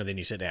lot, then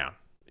you sit down,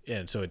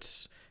 and so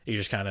you're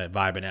just kind of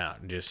vibing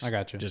out and just I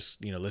got you.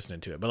 just listening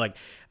to it. But like,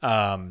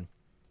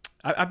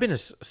 I've been to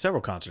several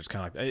concerts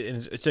kind of like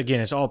that.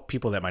 And it's all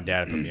people that my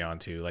dad put me on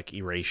to, like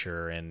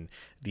Erasure and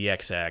the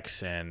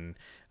XX and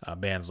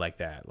bands like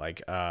that.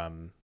 Like,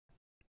 and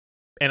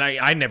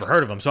I never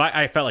heard of them, so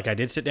I felt like I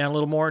did sit down a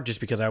little more just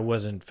because I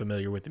wasn't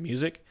familiar with the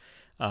music.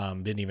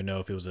 Didn't even know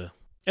if it was and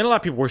a lot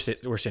of people were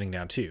sitting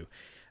down too.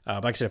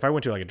 But like I said, if I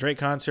went to like a Drake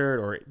concert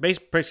or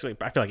basically,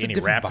 I feel like It's a any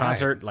different rap vibe.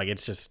 concert, like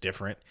it's just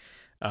different.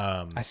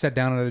 I sat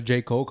down at a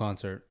J. Cole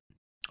concert.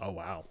 Oh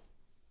wow,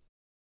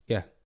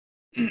 Yeah.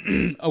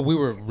 We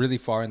were really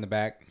far in the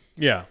back,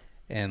 yeah.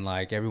 and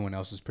like everyone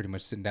else was pretty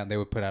much sitting down. They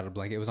would put out a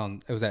blanket.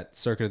 It was at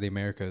Circuit of the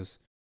Americas.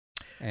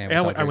 And we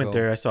Yeah, saw I J. went Cole.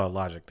 there. I saw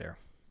Logic there.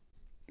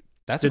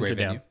 That's a Didn't great sit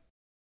down. venue.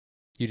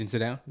 You didn't sit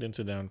down? Didn't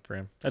sit down for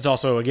him. That's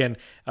also again,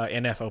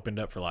 NF opened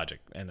up for Logic,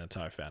 and that's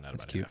how I found out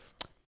That's about cute.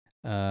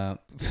 NF.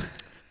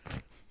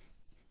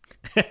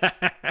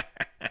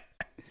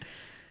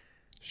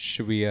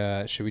 Should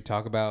we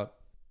talk about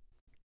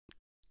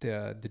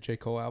the J.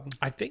 Cole album?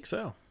 I think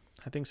so.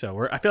 I I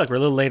feel like we're a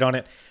little late on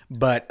it,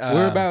 but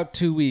We're about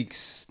 2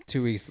 weeks.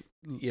 2 weeks.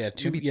 yeah,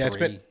 Maybe it's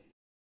three. been,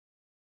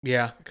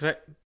 yeah, because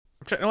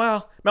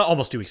well,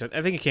 almost 2 weeks.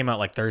 I think it came out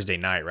like Thursday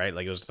night, right?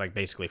 Like it was like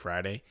basically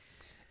Friday,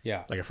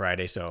 Yeah. like a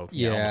Friday. So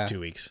Yeah. almost 2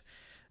 weeks.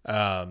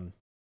 Yeah,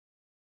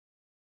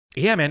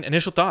 man.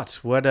 Initial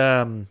thoughts. What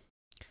did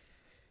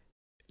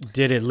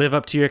it live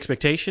up to your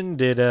expectation?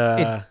 Did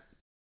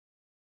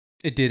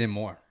It did and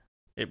more.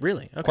 it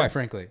really? Okay. Quite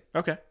frankly,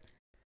 Okay.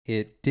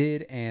 it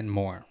did and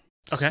more.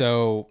 Okay.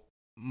 So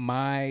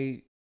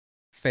my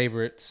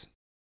favorites.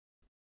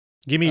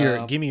 Give me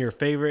your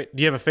favorite.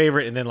 Do you have a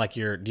favorite, and then do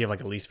you have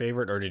like a least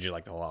favorite, or did you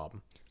like the whole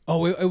album?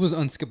 Oh, it was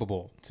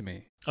unskippable to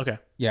me. Okay.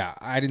 Yeah,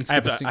 I didn't I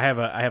skip have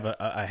a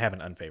I have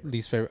an unfavorite.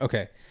 least favorite.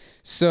 Okay,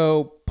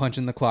 so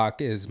 "Punching the Clock"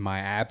 is my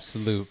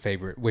absolute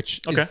favorite, which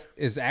Okay.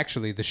 is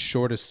actually the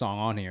shortest song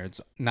on here.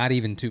 It's not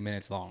even 2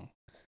 minutes long.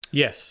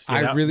 Yes,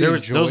 I really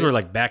those enjoy- were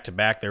like back to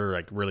back. They were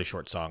like really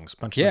short songs.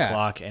 Punching Yeah. the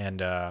Clock,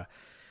 and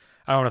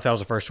I don't know if that was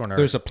the first one or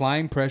There's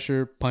 "Applying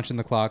Pressure," "Punching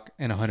the Clock,"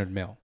 and "100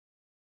 Mil."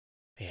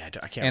 yeah, I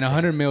can't. And think.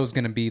 100 Mil is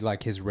gonna be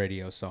like his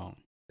radio song.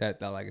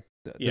 That like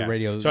the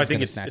radio. So I is think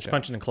gonna it's snatch up.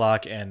 Punching the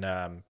Clock and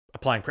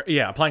applying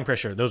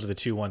pressure. Those are the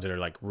two ones that are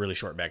like really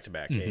short back to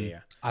back. Mhm. Yeah.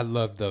 I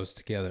love those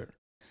together.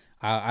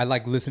 I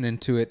like listening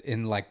to it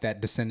in like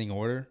that descending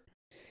order.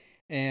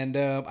 And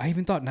I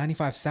even thought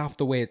 95 South,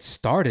 the way it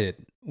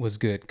started, was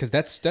good because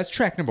that's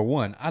track number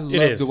one. I love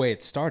is. the way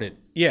it started.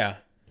 Yeah.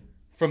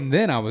 From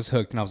then I was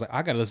hooked, and I was like,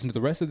 I gotta listen to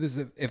the rest of this.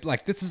 If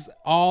like this is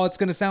all it's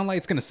gonna sound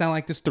like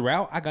this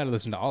throughout, I gotta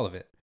listen to all of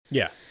it.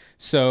 Yeah.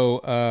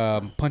 So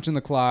Punching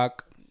the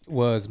Clock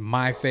was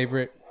my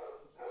favorite.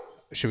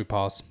 Should we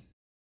pause?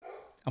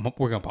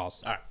 We're gonna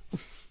pause. All right.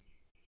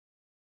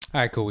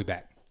 All right, cool. We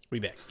back. We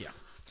back. Yeah.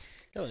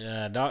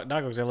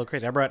 Doggo's a little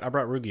crazy. I brought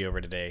Rugi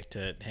over today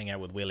to hang out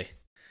with Willie.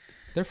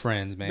 They're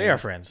friends, man. They are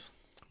friends,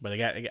 but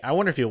I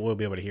wonder if we'll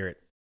be able to hear it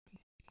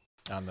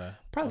on the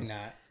Probably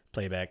not.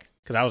 playback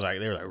because I was like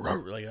they were like,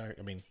 "Roar," like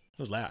I mean it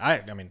was loud.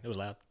 I mean, it was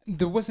loud.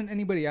 There wasn't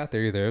anybody out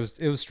there either.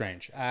 It was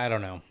strange. I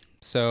don't know.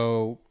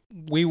 So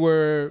we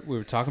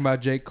were talking about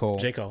J. Cole.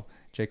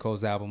 J.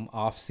 Cole's album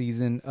Off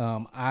Season.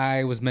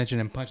 I was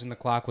mentioning Punching the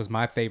Clock was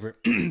my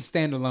favorite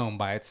standalone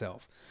by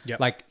itself. Yep.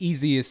 Like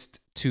easiest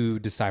to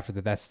decipher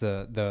that that's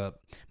the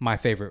my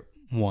favorite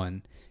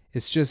one.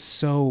 It's just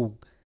so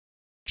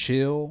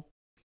chill.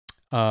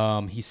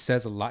 He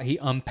says a lot. He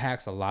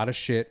unpacks a lot of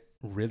shit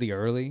really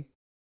early.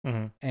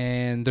 Mm-hmm.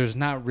 And there's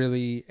not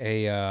really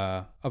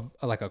a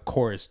like a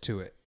chorus to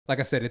it. Like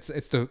I said, it's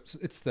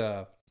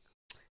the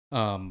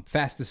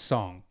fastest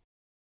song.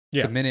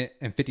 It's 1 minute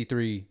and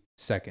 53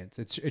 seconds.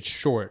 It's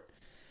short,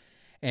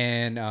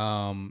 and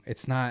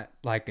it's not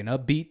like an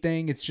upbeat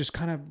thing. It's just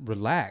kind of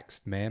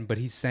relaxed, man. But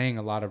he's saying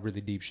a lot of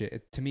really deep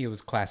shit. To me, it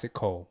was classic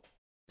Cole,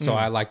 so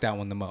I like that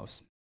one the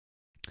most.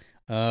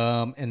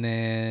 And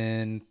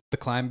then The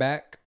Climb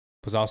Back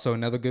was also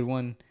another good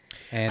one,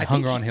 and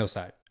Hunger on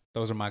Hillside.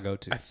 Those are my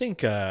go-to. I think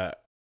The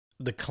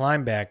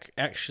Climb Back,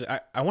 actually,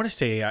 I want to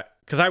say,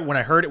 because when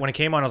I heard it, when it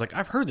came on, I was like,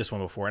 I've heard this one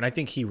before. And I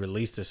think he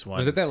released this one.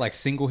 Was it that like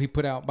single he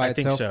put out by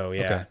itself? I think so,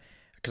 yeah.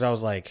 Because I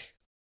was like,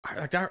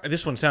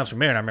 this one sounds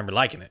familiar, and I remember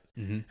liking it.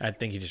 Mm-hmm. I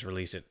think he just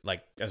released it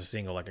like as a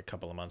single like a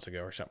couple of months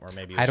ago or something, or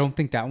maybe. I don't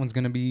think that one's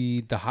going to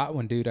be the hot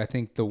one, dude. I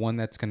think the one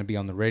that's going to be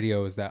on the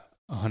radio is that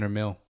 100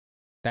 Mil.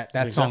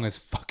 That song is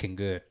fucking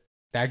good.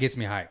 That gets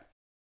me hyped.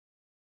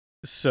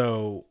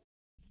 So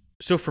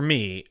for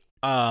me,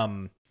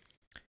 I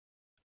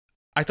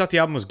thought the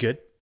album was good.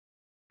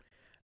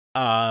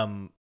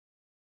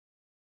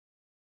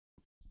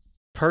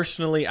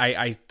 Personally,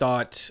 I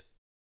thought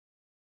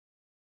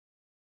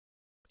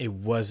it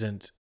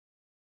wasn't.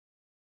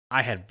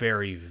 I had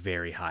very,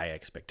 very high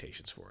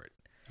expectations for it.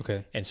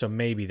 Okay. And so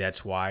maybe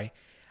that's why.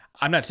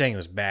 I'm not saying it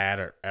was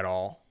bad at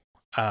all,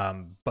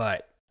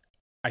 but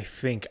I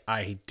think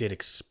I did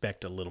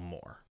expect a little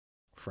more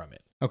from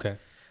it. Okay.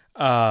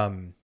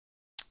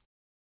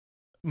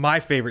 My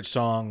favorite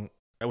song,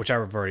 which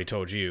I've already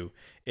told you,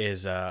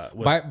 is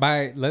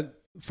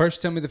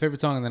first tell me the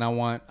favorite song, and then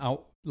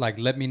I'll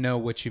let me know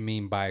what you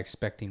mean by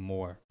expecting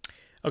more.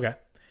 Okay.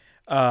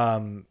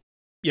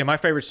 Yeah, my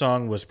favorite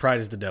song was Pride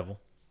is the Devil.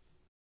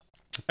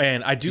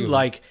 And I do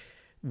like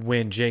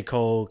when J.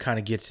 Cole kind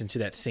of gets into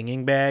that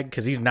singing bag,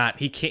 because he's not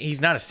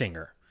a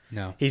singer.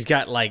 No. He's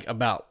got like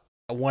about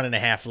a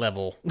 1.5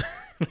 level.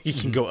 He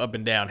can go up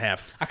and down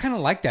half. I kind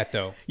of like that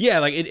though. Yeah,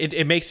 like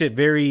it makes it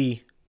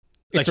very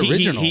like it's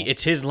original.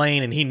 It's his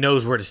lane, and he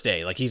knows where to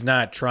stay. Like he's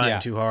not trying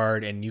too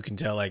hard, and you can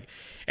tell. Like,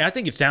 and I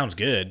think it sounds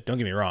good. Don't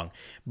get me wrong,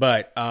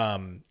 but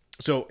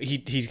so he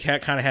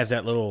kind of has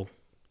that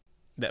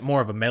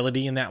more of a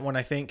melody in that one.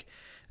 I think,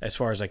 as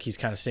far as like he's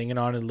kind of singing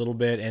on it a little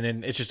bit, and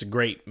then it's just a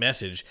great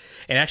message.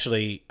 And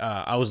actually,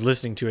 I was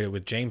listening to it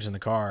with James in the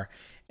car,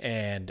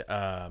 and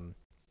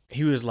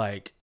he was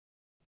like,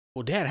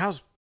 "Well, Dad,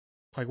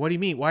 what do you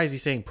mean? Why is he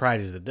saying pride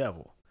is the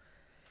devil?"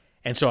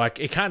 And so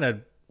we kind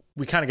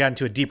of got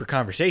into a deeper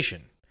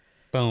conversation.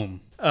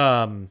 Boom.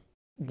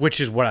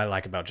 Which is what I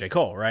like about J.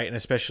 Cole, right? And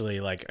especially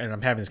and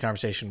I'm having this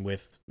conversation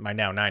with my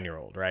now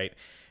 9-year-old, right?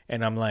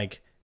 And I'm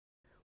like,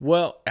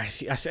 well,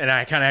 he's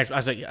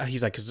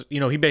like, because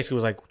he basically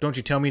was like, don't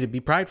you tell me to be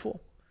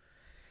prideful?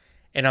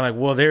 And I'm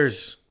like, well,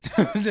 there's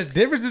a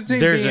difference between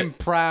being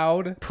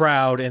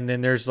proud, and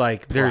then there's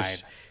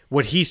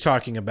what he's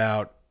talking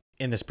about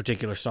in this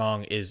particular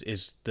song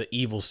is the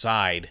evil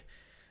side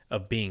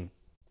of being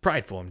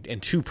prideful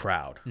and too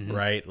proud,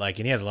 right? Like,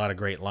 and he has a lot of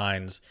great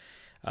lines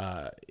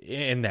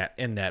in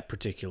that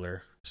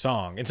particular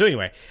song. And so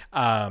anyway,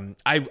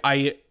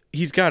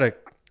 he's got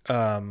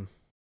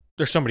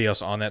there's somebody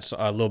else on that,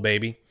 Lil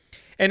Baby,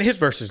 and his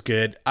verse is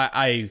good.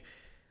 I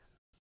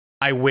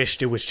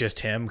wished it was just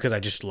him, because I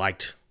just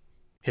liked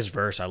his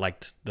verse. I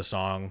liked the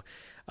song.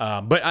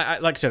 But I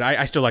like I said,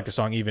 I still like the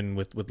song even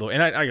with Lil,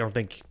 and I don't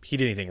think he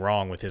did anything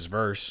wrong with his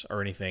verse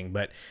or anything,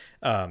 but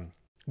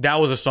that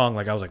was a song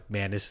like I was like,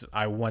 man,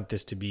 I want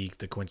this to be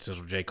the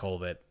quintessential J. Cole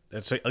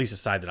that's at least the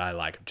side that I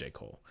like of J.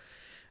 Cole.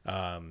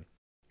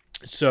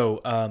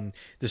 So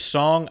the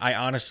song I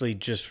honestly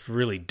just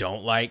really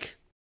don't like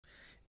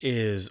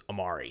is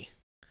Amari.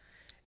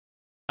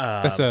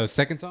 That's a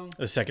second song?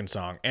 The second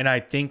song. And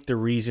I think the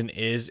reason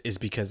is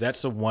because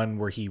that's the one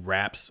where he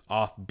raps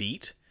off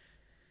beat.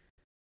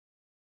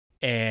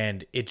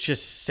 And it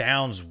just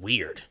sounds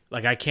weird.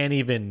 Like I can't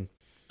even,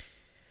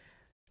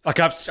 like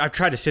I've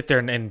tried to sit there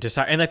and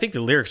decide, and I think the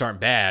lyrics aren't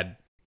bad,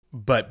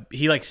 but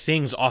he like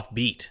sings off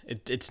beat.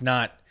 It's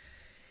not,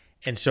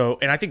 and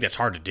I think that's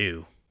hard to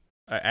do.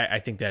 I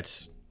think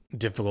that's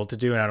difficult to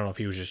do, and I don't know if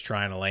he was just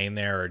trying a lane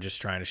there or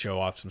just trying to show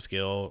off some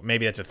skill.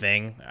 Maybe that's a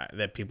thing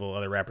that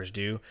other rappers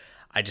do.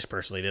 I just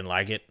personally didn't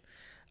like it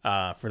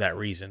for that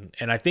reason.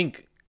 And I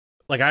think,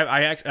 like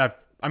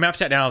I've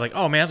sat down, I was like,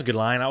 oh man, that's a good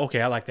line.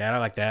 Okay, I like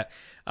that.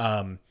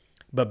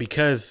 But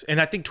because,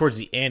 and I think towards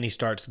the end he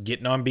starts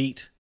getting on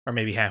beat, or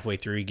maybe halfway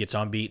through he gets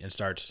on beat and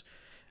starts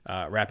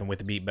rapping with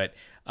the beat. But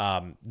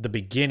the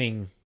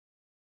beginning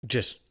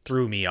just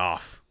threw me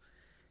off,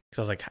 because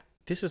I was like,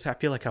 I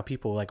feel like how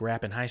people like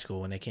rap in high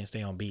school when they can't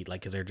stay on beat, like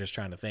because they're just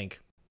trying to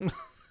think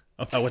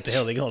about what the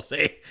hell they gonna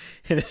say,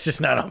 and it's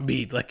just not on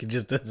beat. Like it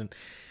just doesn't.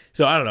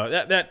 So I don't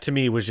know. That to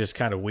me was just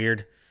kind of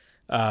weird,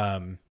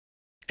 and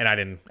I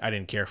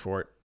didn't care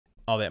for it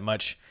all that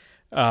much.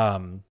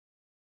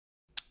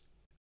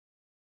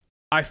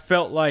 I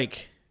felt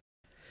like,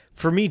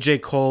 for me, J.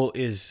 Cole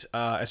is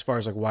as far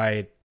as like why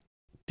it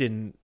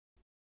didn't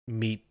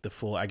meet the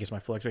full, I guess my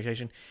full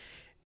expectation.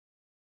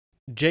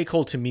 J.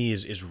 Cole to me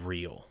is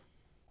real.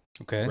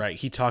 Okay. Right.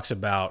 He talks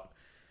about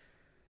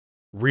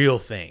real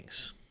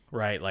things,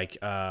 right? Like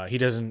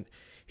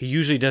he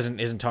usually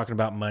isn't talking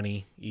about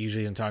money. He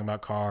usually isn't talking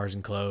about cars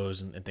and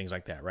clothes and things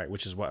like that, right?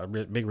 Which is a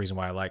big reason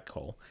why I like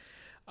Cole.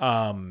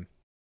 And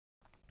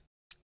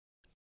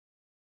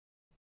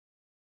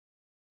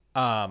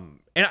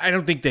I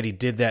don't think that he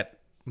did that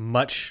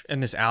much in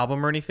this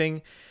album or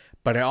anything,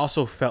 but I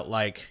also felt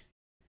like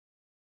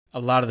a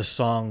lot of the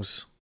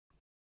songs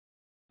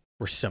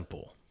were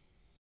simple.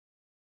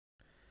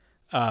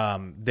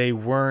 They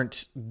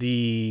weren't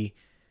the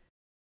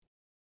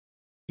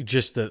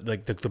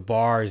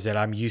bars that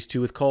I'm used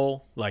to with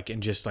Cole, like,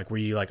 and just like where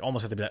you like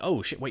almost have to be like,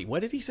 oh shit, wait, what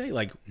did he say?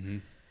 Like,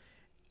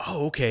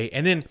 oh, okay.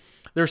 And then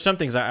there's some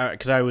things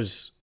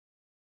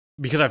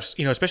because I've,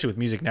 especially with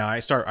music now, I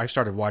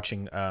started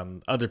watching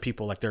other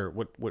people, like their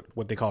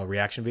what they call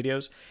reaction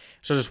videos.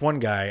 So there's one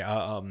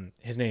guy,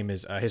 his name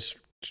is his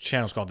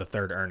channel's called The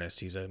Third Ernest.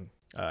 He's a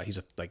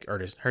like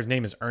artist. Her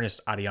name is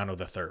Ernest Adiano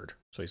the Third.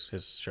 So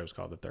his show's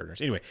called The Third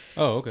Ernest. Anyway,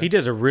 okay. He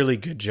does a really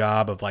good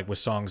job of like with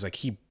songs like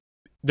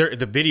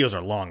the videos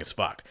are long as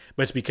fuck,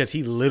 but it's because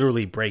he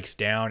literally breaks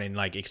down and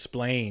like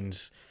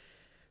explains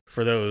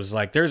for those,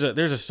 like there's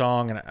a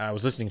song, and I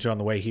was listening to it on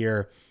the way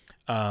here.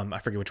 I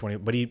forget which one,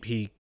 but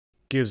he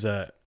gives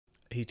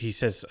he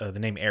says the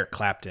name Eric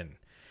Clapton,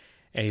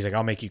 and he's like,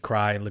 I'll make you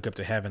cry and look up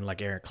to heaven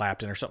like Eric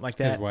Clapton or something like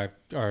that. His wife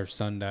or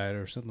son died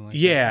or something like that.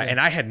 Yeah, and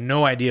I had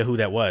no idea who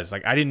that was.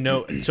 Like I didn't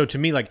know. So to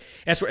me, like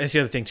that's the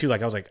other thing too.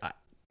 Like I was like,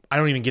 I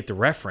don't even get the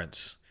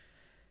reference.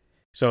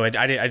 So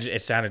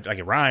it sounded like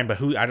it rhymed, but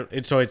who I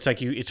don't. So it's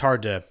like it's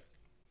hard to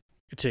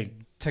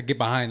get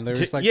behind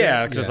lyrics like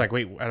yeah, that. because it's like,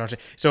 wait, I don't.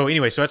 So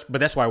anyway,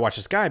 that's why I watched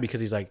this guy,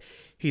 because he's like,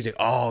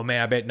 oh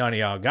man, I bet none of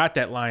y'all got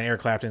that line.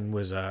 Eric Clapton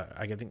was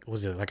I think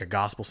was it like a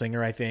gospel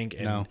singer, I think.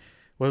 And no,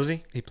 what was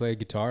he? He played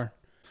guitar.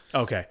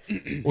 Okay,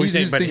 well, he's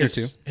a singer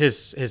too.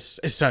 His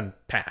son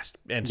passed,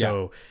 and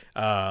so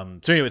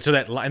anyway, so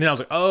that line, and then I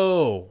was like,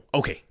 oh,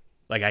 okay,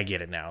 like I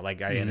get it now,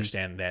 like I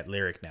understand that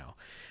lyric now.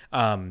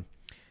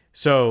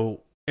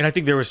 So, and I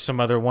think there was some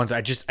other ones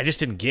I just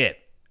didn't get,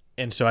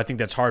 and so I think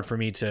that's hard for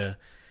me to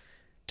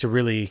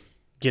really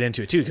get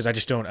into it too, because I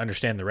just don't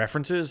understand the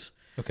references.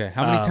 Okay,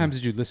 how many times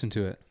did you listen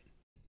to it?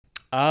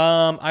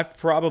 I've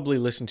probably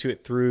listened to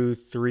it through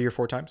 3 or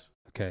 4 times.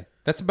 Okay,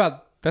 that's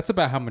about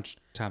how much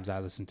times I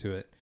listened to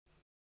it.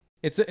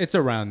 It's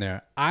around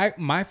there.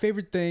 My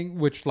favorite thing,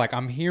 which like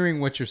I'm hearing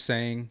what you're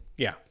saying,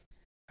 yeah,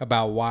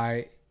 about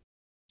why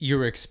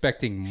you're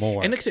expecting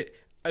more. And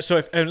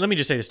so let me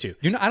just say this too.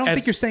 I don't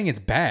think you're saying it's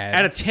bad.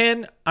 Out of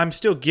 10, I'm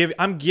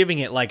giving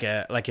it like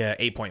a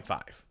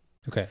 8.5.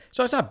 Okay.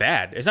 So it's not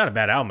bad. It's not a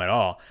bad album at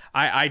all.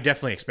 I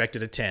definitely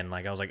expected a 10.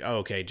 Like I was like, oh,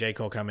 okay, J.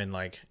 Cole coming,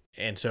 like,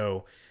 and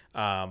so,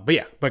 but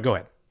go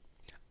ahead.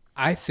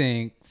 I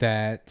think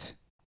that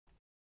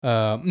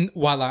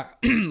while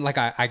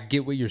I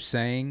get what you're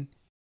saying,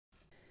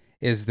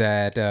 is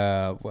that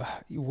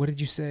what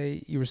did you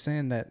say? You were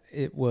saying that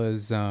it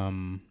was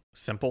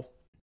simple.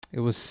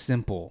 It was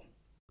simple.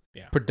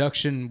 Yeah.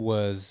 Production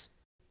was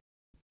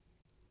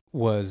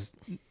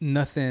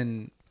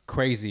nothing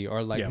crazy,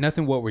 or like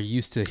nothing what we're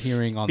used to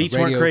hearing on Beats the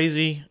radio. Beats weren't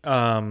crazy.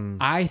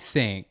 I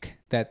think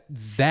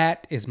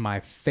that is my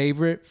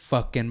favorite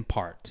fucking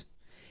part.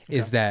 Okay.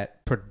 Is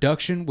that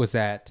production was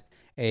at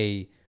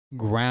a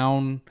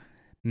ground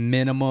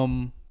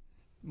minimum,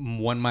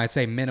 one might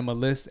say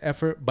minimalist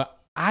effort, but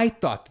I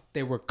thought that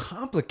they were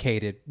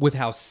complicated with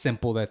how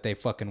simple that they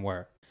fucking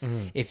were.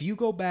 Mm-hmm. If you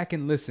go back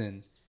and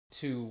listen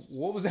to,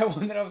 what was that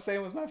one that I was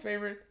saying was my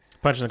favorite?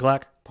 Punching the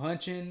Clock.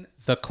 Punching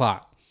the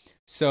Clock.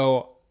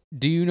 So,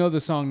 do you know the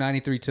song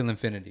 93 Till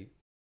Infinity?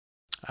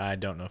 I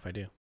don't know if I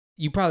do.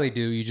 You probably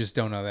do. You just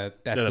don't know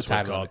that that's the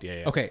title of it.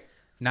 Yeah. Okay.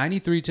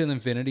 93 Till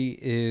Infinity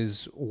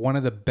is one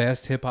of the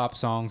best hip hop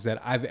songs that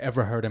I've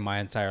ever heard in my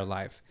entire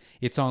life.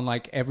 It's on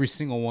like every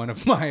single one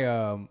of my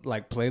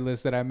like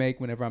playlists that I make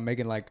whenever I'm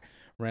making like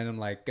random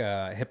like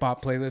hip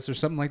hop playlists or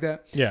something like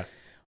that. Yeah.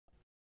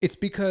 It's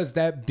because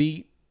that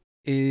beat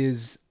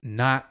is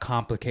not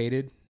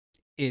complicated.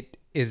 It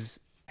is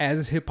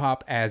as hip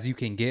hop as you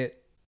can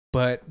get,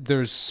 but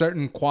there's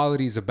certain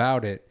qualities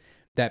about it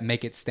that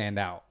make it stand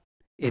out.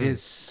 It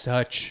is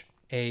such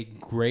a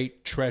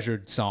great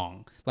treasured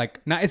song. Like,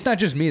 it's not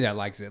just me that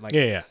likes it. Like,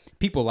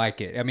 people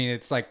like it. I mean,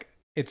 it's like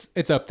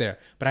it's up there.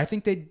 But I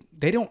think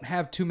they don't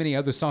have too many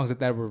other songs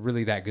that were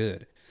really that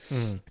good.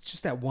 It's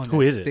just that one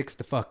that sticks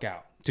the fuck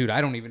out, dude.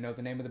 I don't even know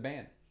the name of the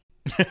band,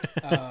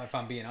 if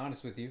I'm being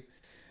honest with you.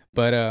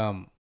 But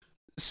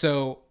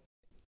so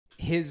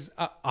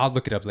I'll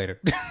look it up later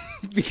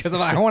because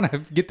I want to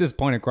get this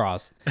point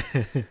across.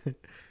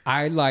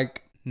 I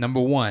like,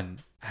 number one,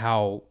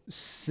 how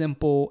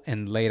simple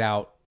and laid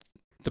out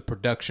the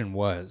production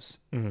was.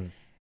 Mm-hmm.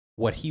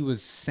 What he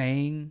was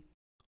saying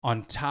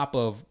on top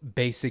of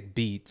basic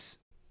beats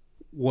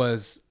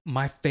was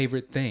my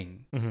favorite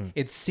thing. Mm-hmm.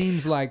 It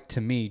seems like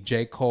to me,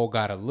 J. Cole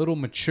got a little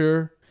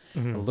mature,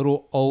 Mm-hmm. a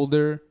little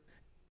older.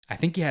 I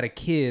think he had a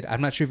kid.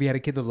 I'm not sure if he had a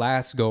kid the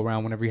last go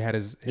around whenever he had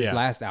his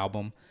last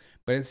album.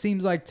 But it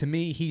seems like to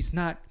me, he's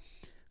not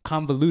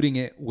convoluting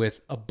it with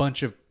a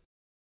bunch of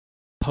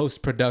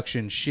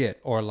post-production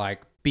shit or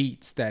like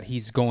beats that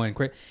he's going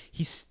crazy.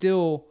 He's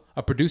still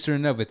a producer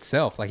in and of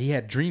itself. Like he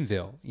had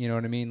Dreamville, you know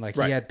what I mean? Like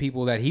Right. he had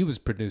people that he was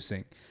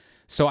producing.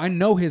 So I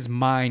know his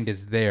mind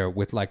is there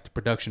with like the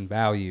production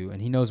value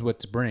and he knows what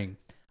to bring.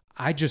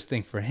 I just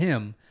think for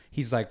him,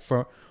 he's like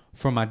for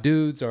my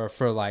dudes or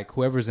for like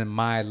whoever's in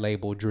my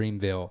label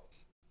Dreamville,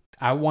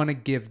 I want to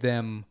give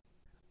them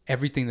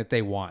everything that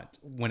they want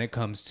when it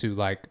comes to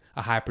like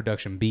a high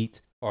production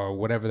beat or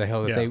whatever the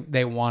hell that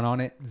they want on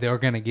it, they're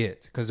going to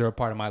get because they're a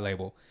part of my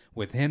label.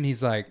 With him,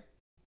 he's like,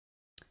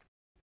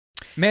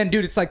 man,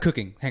 dude, it's like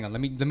cooking. Hang on, let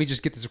me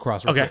just get this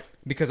across real quick,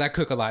 because I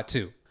cook a lot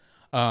too.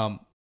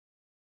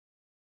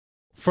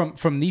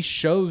 From these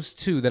shows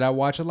too that I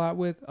watch a lot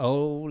with,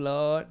 oh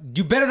Lord,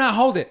 you better not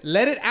hold it.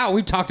 Let it out.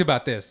 We talked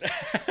about this.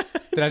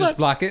 Did I just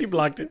block it? You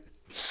blocked it.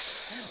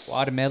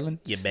 Watermelon?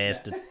 You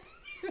bastard.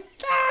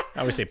 I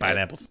always say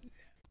pineapples.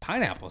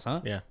 Pineapples, huh?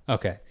 Yeah.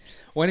 Okay.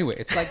 Well, anyway,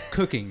 it's like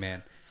cooking,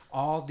 man.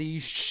 All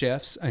these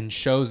chefs and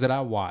shows that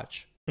I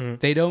watch,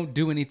 they don't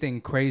do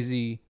anything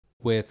crazy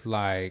with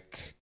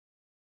like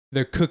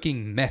their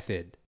cooking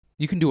method.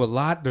 You can do a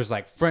lot. There's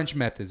like French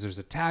methods. There's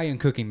Italian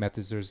cooking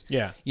methods. There's,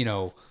 you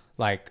know,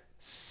 like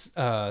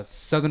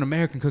Southern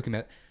American cooking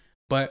method.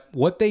 But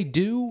what they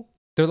do,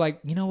 they're like,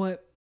 you know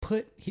what?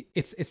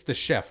 It's the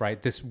chef,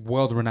 right? This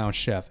world-renowned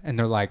chef. And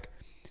they're like,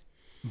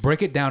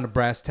 break it down to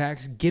brass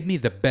tacks. Give me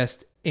the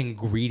best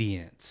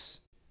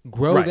ingredients.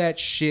 Grow that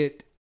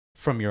shit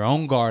from your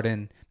own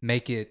garden.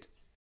 Make it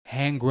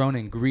hand-grown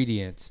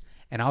ingredients.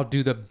 And I'll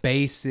do the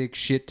basic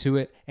shit to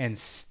it and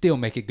still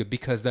make it good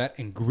because that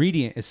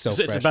ingredient is so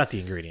fresh. It's about the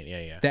ingredient.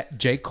 Yeah. That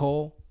J.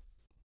 Cole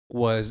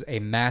was a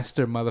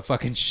master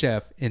motherfucking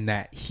chef in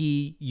that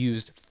he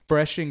used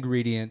fresh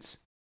ingredients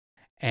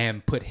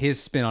and put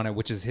his spin on it,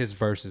 which is his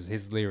verses,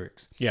 his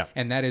lyrics. Yeah.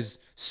 And that is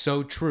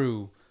so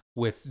true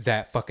with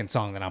that fucking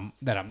song that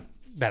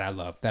I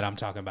love, that I'm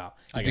talking about.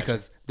 It's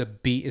because the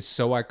beat is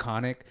so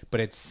iconic, but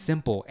it's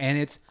simple and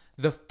it's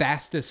the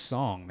fastest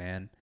song,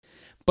 man.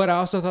 But I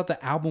also thought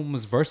the album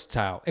was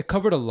versatile. It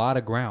covered a lot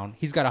of ground.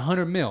 He's got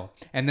 100 mil.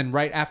 And then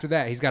right after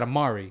that, he's got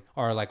Amari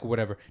or like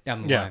whatever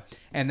down the line.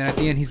 And then at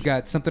the end, he's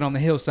got Something on the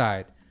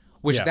Hillside,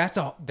 which that's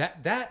all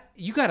that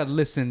you got to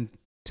listen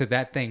to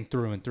that thing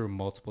through and through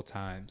multiple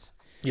times.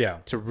 Yeah.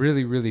 To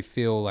really, really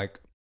feel like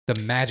the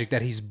magic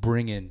that he's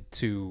bringing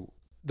to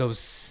those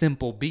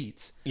simple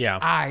beats. Yeah.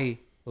 I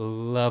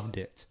loved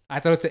it. I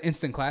thought it's an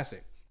instant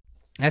classic.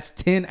 That's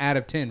 10 out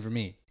of 10 for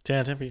me. 10 out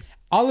of 10 for you.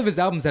 All of his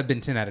albums have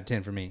been 10 out of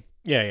 10 for me.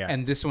 Yeah.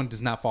 And this one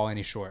does not fall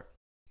anywhere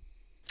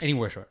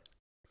short.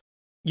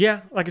 Yeah,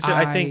 like I said,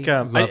 I think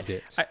loved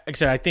it. Like I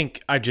said, I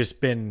think I've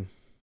just been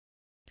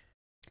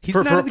He's for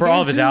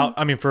all of his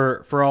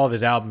for all of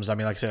his albums. I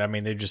mean, like I said, I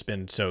mean they've just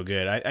been so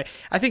good.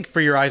 I think For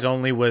Your Eyes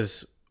Only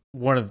was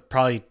one of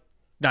probably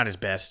not his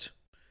best.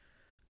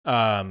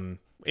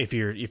 If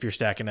you're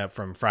stacking up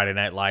from Friday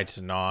Night Lights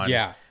and on.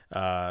 Yeah.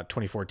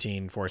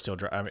 2014 Forest Hill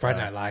Drive. Friday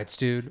Night Lights,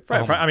 dude.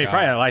 Friday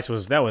Night Lights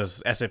was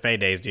SFA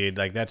days, dude.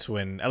 Like that's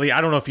when, at least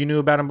I don't know if you knew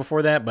about him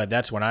before that, but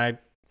that's when I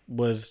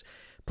was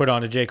put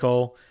on to J.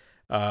 Cole.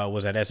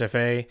 Was at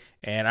SFA,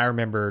 and I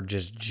remember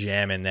just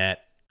jamming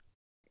that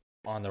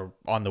on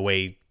the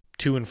way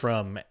to and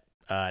from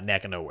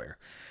Neck of Nowhere.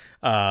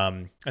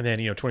 And then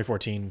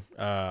 2014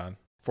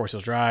 Forest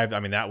Hills Drive.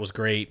 I mean that was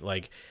great.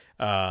 Like,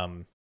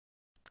 and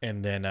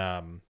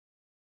then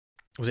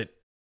was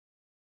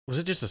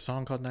it just a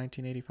song called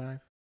 1985?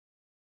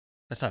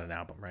 That's not an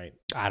album, right?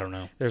 I don't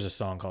know. There's a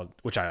song called,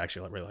 which I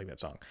actually really like that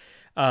song.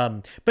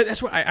 But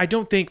that's what I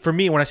don't think, for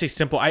me, when I say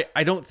simple,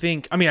 I don't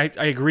think, I mean,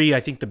 I agree. I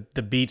think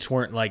the beats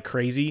weren't like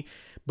crazy,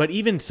 but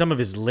even some of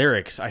his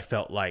lyrics, I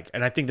felt like,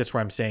 and I think that's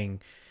where I'm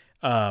saying,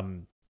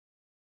 I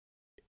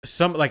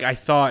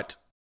thought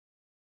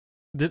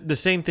the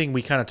same thing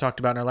we kind of talked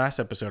about in our last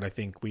episode. I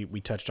think we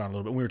touched on a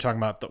little bit. We were talking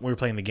about, we were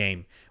playing the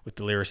game with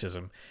the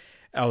lyricism.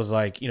 I was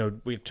like,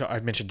 I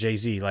mentioned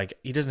Jay-Z, like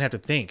he doesn't have to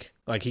think,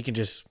 like he can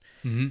just,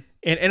 and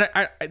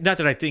I not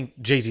that I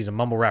think Jay-Z's a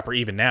mumble rapper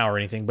even now or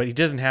anything, but he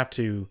doesn't have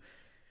to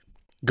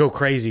go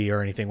crazy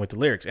or anything with the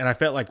lyrics. And I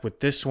felt like with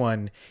this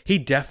one,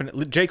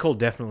 J. Cole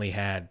definitely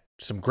had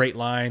some great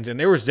lines, and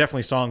there was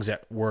definitely songs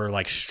that were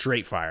like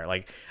straight fire.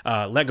 Like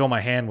Let Go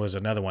My Hand was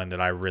another one that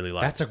I really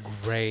liked. That's a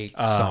great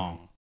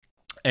song.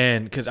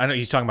 And because I know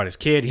he's talking about his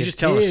kid, he's just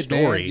telling a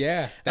story. Man.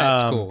 Yeah,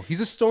 that's cool.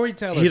 He's a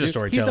storyteller. He's a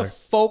storyteller. He's a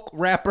folk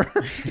rapper.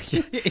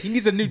 He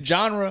needs a new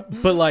genre.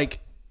 But like,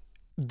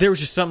 there was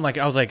just something like,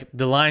 I was like,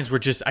 the lines were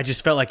just, I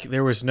just felt like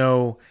there was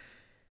no.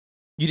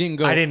 You didn't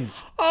go. I didn't.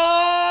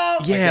 Oh.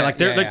 Yeah, like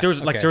there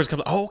was a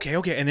couple. Oh,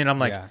 okay, and then I'm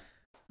like,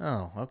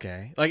 oh,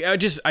 okay. Like I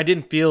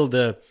didn't feel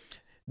the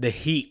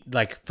heat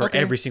like for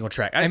every single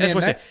track. I mean, that's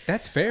what I said.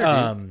 that's fair.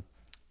 Dude.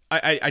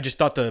 I just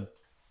thought the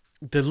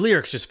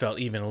lyrics just felt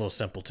even a little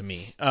simple to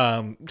me.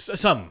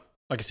 Some,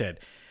 like I said,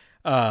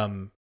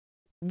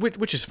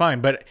 which is fine,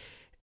 but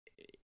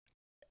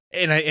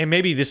and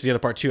maybe this is the other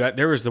part too.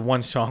 There was the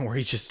one song where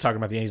he's just talking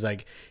about the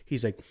end.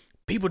 He's like,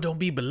 people don't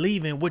be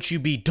believing what you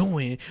be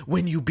doing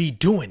when you be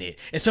doing it,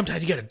 and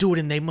sometimes you got to do it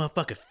in their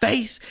motherfucking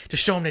face to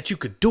show them that you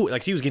could do it.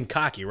 Like he was getting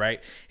cocky, right?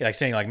 Like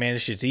saying like, man,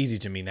 this shit's easy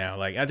to me now.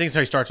 Like I think that's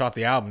how he starts off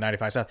the album,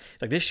 95 South.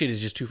 Like this shit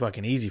is just too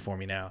fucking easy for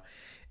me now.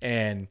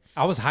 And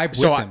I was hyped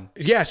so with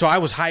him. So I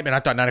was hyped, and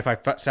I thought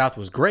 95 South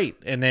was great.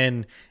 And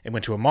then it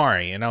went to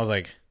Amari, and I was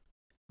like,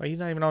 well, he's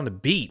not even on the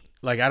beat.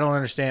 Like, I don't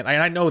understand.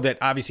 And I know that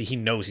obviously he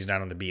knows he's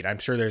not on the beat. I'm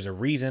sure there's a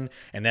reason,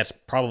 and that's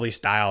probably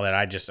style that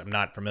I just am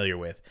not familiar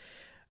with.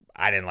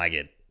 I didn't like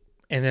it.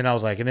 And then I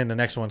was like, and then the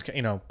next one's,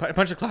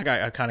 Punch the Clock,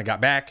 I kind of got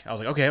back. I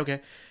was like,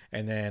 okay.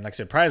 And then, like I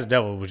said, Prize of the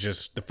Devil was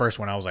just the first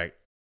one. I was like,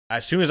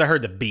 as soon as I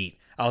heard the beat,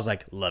 I was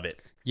like, love it.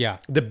 Yeah.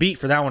 The beat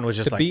for that one was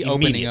just the like beat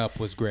immediate. opening up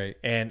was great.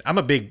 And I'm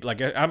a big,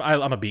 like,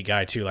 I'm a beat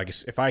guy too. Like,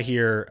 if I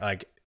hear,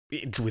 like,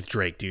 with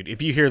Drake, dude,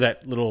 if you hear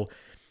that little,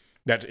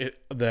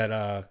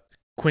 that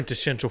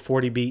quintessential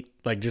 40 beat,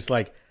 like, just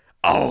like,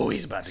 oh,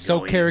 he's about to so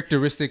go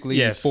characteristically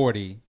Yes.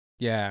 40.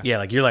 Yeah. Yeah,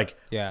 like, you're like,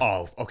 Yeah.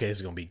 oh, okay, this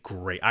is going to be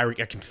great. I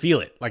can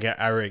feel it. Like,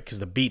 because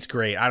the beat's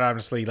great. I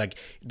honestly, like,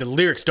 the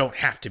lyrics don't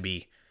have to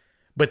be,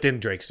 but then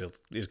Drake still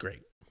is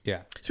great.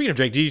 Yeah. Speaking of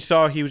Drake, did you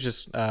saw he was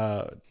just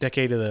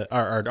decade of the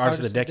or artist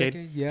of the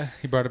decade? Yeah.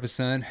 He brought up his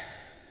son.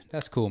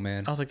 That's cool,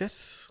 man. I was like,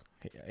 that's.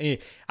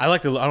 I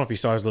like the. I don't know if you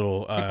saw his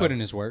little. He put in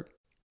his work.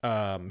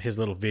 His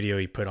little video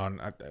he put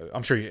on.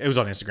 I'm sure it was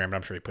on Instagram, but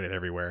I'm sure he put it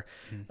everywhere.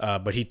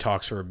 But he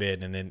talks for a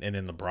bit, and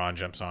then LeBron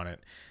jumps on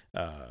it.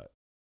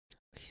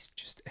 He's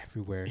just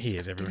everywhere. He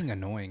is everywhere. Getting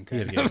annoying. He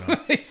is getting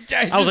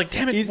annoying. I was like,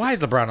 damn it, why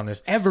is LeBron on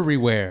this?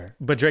 Everywhere.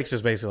 But Drake's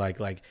just basically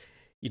like.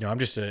 I'm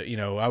just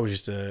I was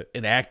just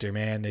an actor,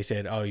 man. They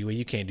said, oh,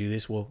 you can't do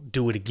this. Well,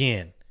 do it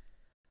again.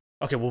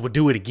 Okay, well, we'll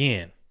do it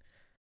again.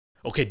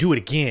 Okay, do it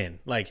again.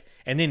 Like,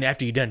 and then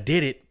after you done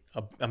did it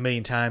a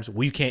million times,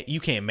 well, you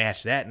can't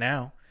match that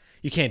now.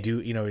 You can't do,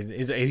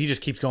 he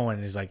just keeps going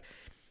and he's like,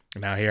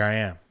 now here I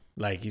am.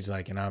 Like, he's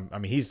like, and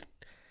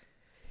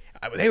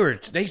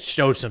they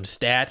showed some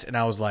stats and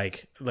I was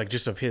like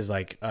just of his,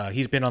 like,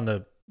 he's been on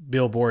the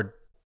Billboard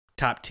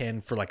top 10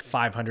 for like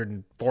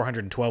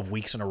 412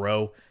 weeks in a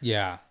row.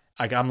 Yeah.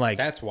 Like, I'm like,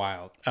 that's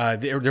wild.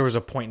 There was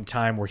a point in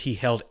time where he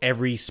held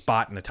every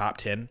spot in the top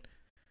 10.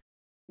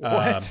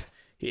 What?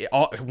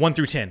 1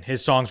 through 10.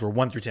 His songs were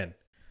 1 through 10.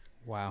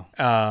 Wow.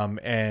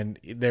 And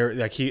they're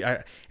like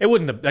it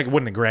wasn't a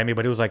Grammy,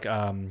 but it was like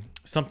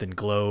something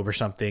Globe or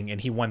something,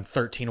 and he won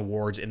 13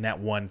 awards in that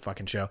one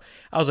fucking show.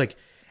 I was like,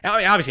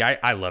 obviously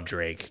I love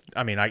Drake.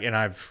 I mean,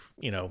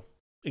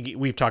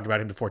 we've talked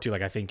about him before too.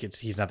 Like, I think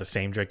he's not the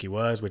same Drake he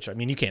was, which, I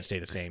mean, you can't stay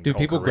the same. Dude,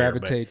 people career,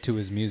 gravitate to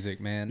his music,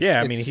 man.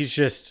 Yeah, I mean, he's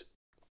just.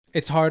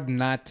 It's hard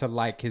not to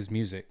like his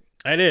music.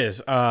 It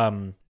is.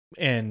 And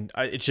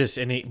it's just,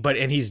 and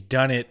he's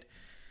done it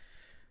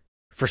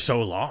for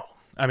so long.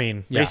 I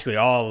mean, basically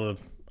all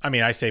of. I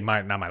mean, I say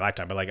not my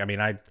lifetime, but like, I mean,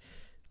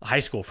 high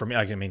school for me.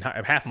 Like, I mean,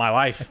 half my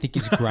life. I think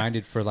he's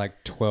grinded for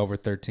like 12 or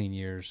 13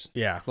 years.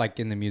 Yeah, like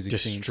in the music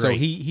just scene. straight. So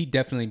he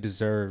definitely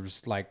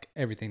deserves like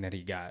everything that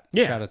he got.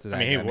 Yeah, shout out to that. I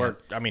mean, he guy,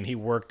 worked. man. I mean, he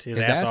worked his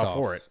ass off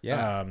for it.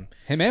 Yeah,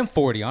 him and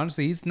 40.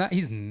 Honestly, he's not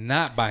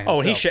by himself.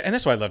 Oh, and and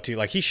that's what I love too.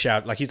 Like, he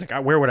shout, like, he's like,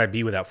 where would I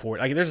be without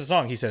 40? Like, there's a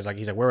song he says, like,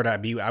 he's like, where would I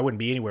be? I wouldn't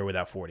be anywhere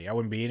without 40. I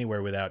wouldn't be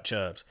anywhere without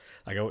Chubbs.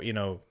 Like,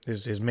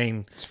 his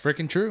main. It's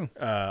freaking true.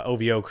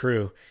 OVO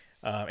crew,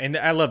 and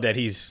I love that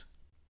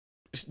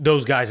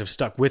those guys have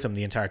stuck with him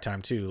the entire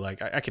time too.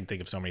 Like, I can think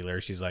of so many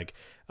lyrics. He's like,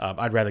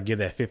 I'd rather give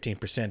that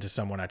 15% to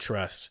someone I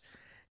trust,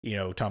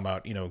 talking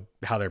about,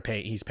 how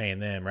he's paying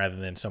them rather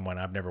than someone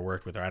I've never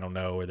worked with or I don't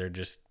know, or they're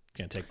just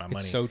going to take my money.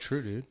 It's so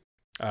true, dude.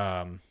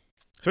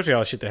 Especially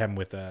all the shit that happened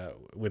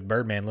with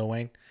Birdman, Lil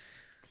Wayne.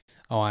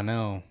 Oh, I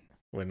know.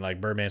 When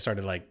like Birdman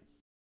started like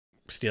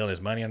stealing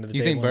his money under the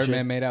table. You think and Birdman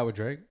shit. made out with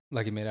Drake?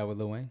 Like he made out with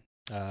Lil Wayne?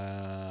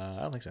 I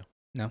don't think so.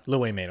 No. Lil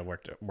Wayne made out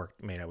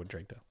with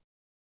Drake though.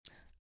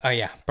 Oh,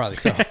 yeah, probably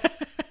so.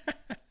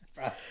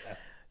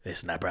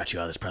 Listen, I brought you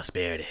all this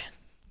prosperity.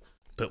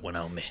 Put one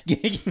on me.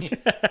 Give me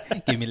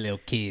a little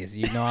kiss.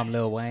 You know I'm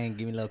Lil Wayne.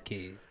 Give me a little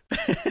kiss.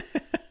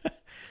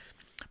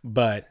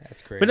 But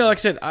that's crazy. But no, like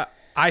I said,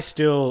 I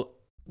still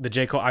the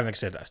J. Cole. Like I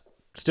said, I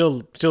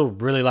still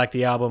really like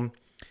the album.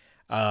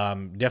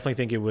 Definitely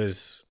think it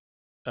was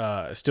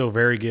still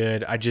very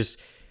good. I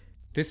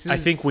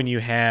think when you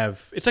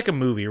have, it's like a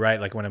movie, right?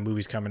 Like when a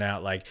movie's coming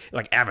out, like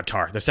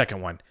Avatar, the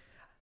second one.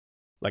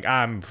 Like,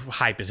 I'm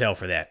hype as hell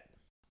for that.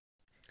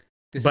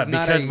 But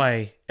because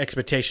my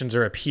expectations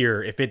are up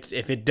here, if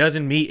it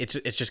doesn't meet, it's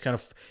just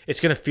it's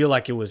gonna feel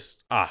like it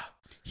was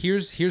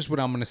Here's what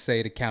I'm gonna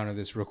say to counter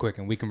this real quick,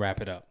 and we can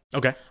wrap it up.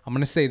 Okay. I'm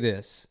gonna say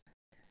this.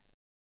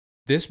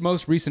 This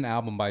most recent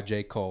album by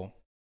J. Cole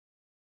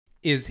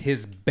is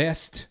his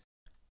best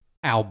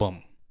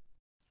album.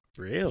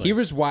 Really?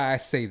 Here's why I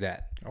say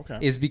that. Okay.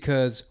 Is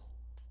because,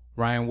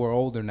 Ryan, we're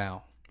older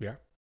now. Yeah.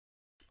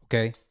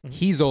 Okay? Mm-hmm.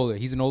 He's older.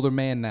 He's an older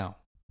man now.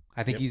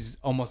 I think Yep. he's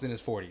almost in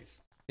his 40s,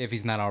 if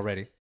he's not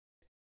already.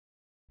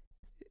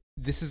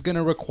 This is going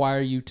to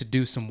require you to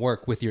do some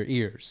work with your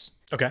ears.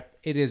 Okay.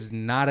 It is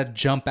not a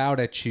jump out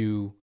at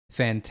you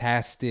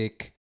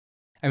fantastic.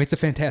 I mean, it's a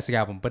fantastic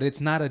album, but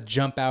it's not a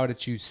jump out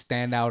at you,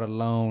 stand out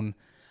alone.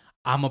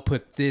 I'm gonna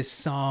put this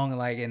song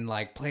and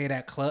play it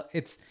at club.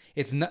 It's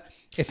not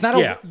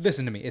Yeah.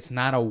 listen to me. It's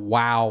not a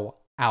wow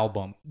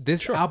album.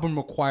 This album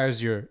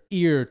requires your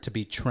ear to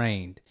be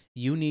trained.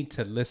 You need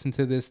to listen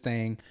to this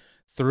thing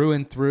through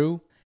and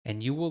through,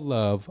 and you will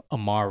love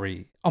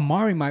Amari.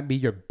 Amari might be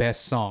your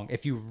best song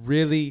if you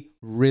really,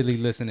 really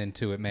listen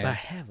into it, man. I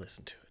have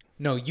listened to it.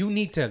 No, you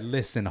need to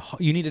listen.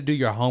 You need to do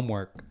your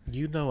homework.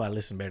 You know I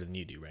listen better than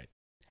you do, right?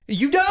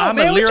 You know, I'm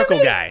man, a what you lyrical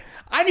mean? guy.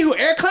 I knew who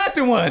Eric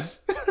Clapton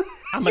was.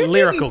 I'm You a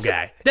lyrical didn't.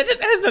 guy. That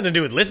has nothing to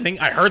do with listening.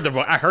 I heard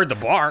the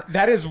bar.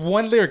 That is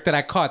one lyric that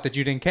I caught that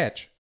you didn't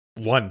catch.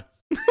 One.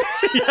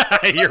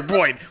 Yeah, your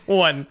point.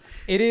 One.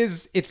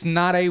 It's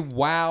not a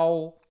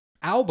wow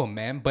album,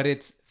 man, but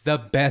it's the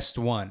best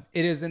one.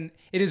 It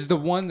is the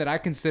one that I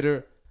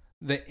consider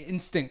the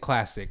instant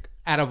classic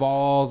out of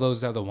all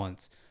those other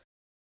ones.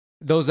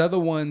 Those other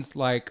ones,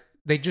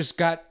 they just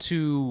got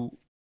to,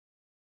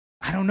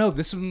 I don't know,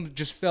 this one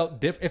just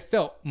felt different. It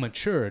felt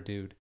mature,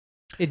 dude.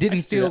 It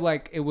didn't feel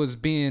like it was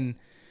being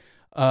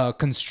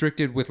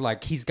constricted with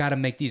he's got to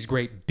make these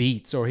great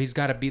beats or he's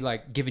got to be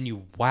giving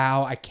you,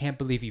 wow, I can't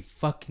believe he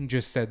fucking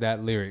just said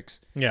that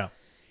lyrics. Yeah.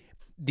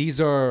 These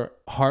are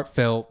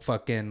heartfelt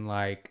fucking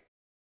I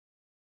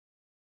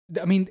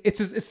mean,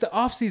 it's the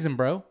off season,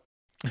 bro.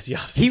 It's the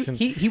off season.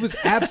 He was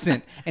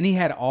absent and he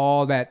had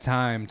all that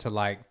time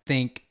to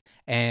think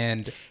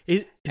and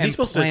Is he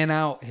supposed plan to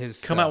out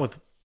his come out with?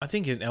 I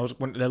think that was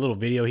that little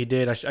video he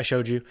did. I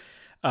showed you.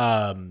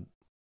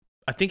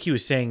 I think he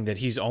was saying that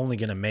he's only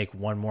gonna make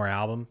one more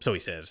album. So he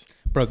says,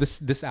 bro.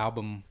 This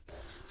album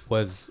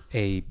was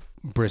a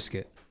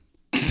brisket.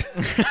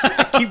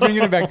 I keep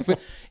bringing it back to food.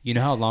 You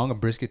know how long a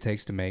brisket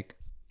takes to make?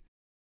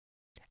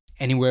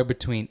 Anywhere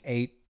between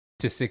 8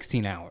 to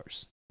 16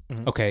 hours.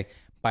 Mhm. Okay.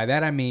 By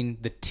that, I mean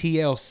the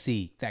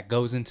TLC that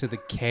goes into the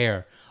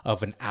care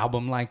of an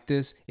album like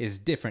this is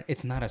different.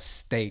 It's not a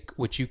steak,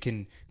 which you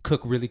can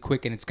cook really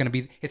quick and it's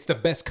the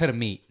best cut of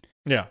meat,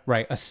 "Yeah,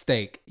 right? A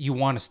steak. You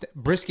want a steak.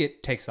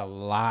 Brisket takes a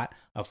lot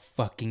of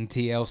fucking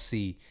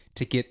TLC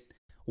to get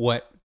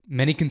what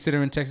many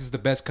consider in Texas the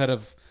best cut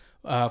of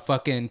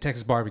fucking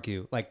Texas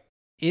barbecue.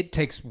 It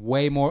takes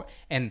way more.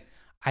 And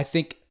I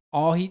think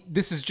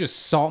this is just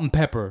salt and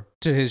pepper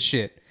to his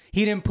shit.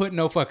 He didn't put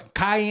no fucking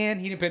cayenne.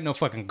 He didn't put no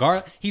fucking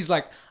garlic. He's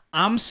like,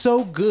 I'm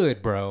so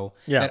good, bro,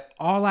 that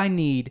all I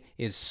need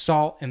is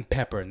salt and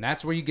pepper. And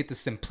that's where you get the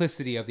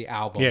simplicity of the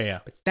album. Yeah.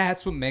 But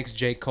that's what makes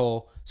J.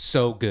 Cole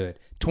so good.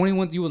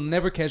 21, you will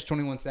never catch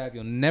 21 Savage.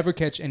 You'll never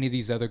catch any of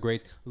these other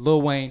greats.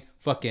 Lil Wayne,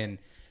 fucking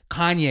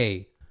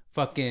Kanye,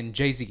 fucking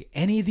Jay-Z.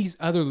 Any of these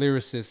other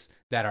lyricists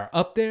that are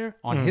up there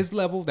on his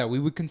level that we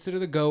would consider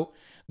the GOAT,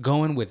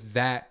 going with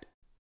that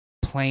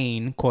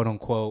plane, quote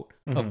unquote,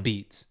 of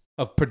beats,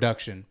 of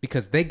production,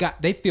 because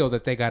they feel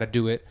that they got to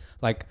do it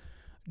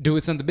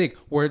something big.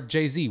 Where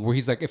Jay-Z, where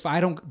he's like, if I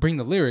don't bring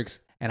the lyrics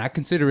and I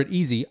consider it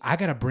easy, I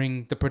got to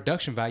bring the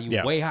production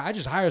value way high. I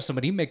just hire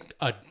somebody, he makes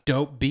a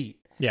dope beat.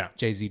 Yeah.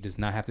 Jay-Z does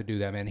not have to do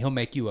that, man. He'll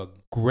make you a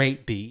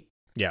great beat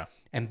Yeah.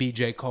 and be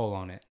J. Cole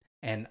on it.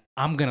 And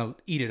I'm going to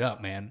eat it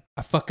up, man.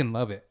 I fucking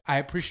love it. I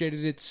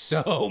appreciated it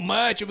so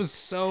much. It was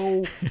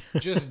so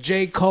just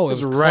J. Cole. It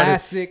was right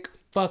classic,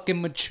 fucking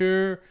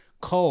mature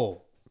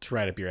Cole. It's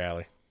right up your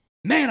alley.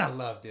 Man, I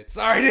loved it.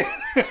 Sorry.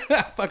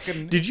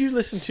 Fucking. Did you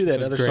listen to that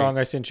was other great. song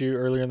I sent you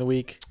earlier in the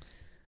week?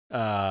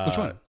 Which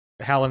one?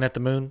 Howlin' at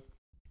the Moon.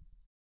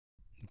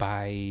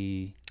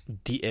 By.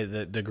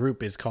 The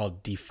group is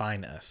called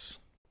Define Us.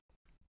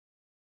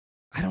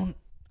 I don't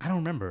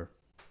remember.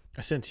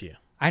 I sent to you.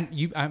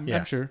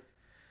 I'm sure.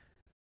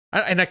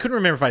 And I couldn't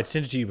remember if I'd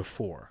sent it to you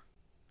before.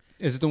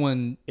 Is it the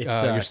one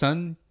It's, your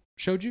son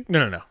showed you?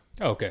 No.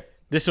 Oh, okay.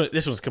 This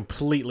one's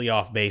completely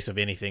off base of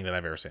anything that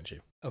I've ever sent you.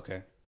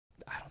 Okay.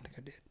 I don't think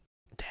I did.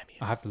 Damn you.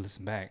 I'll have to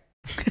listen back.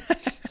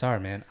 Sorry,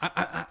 man.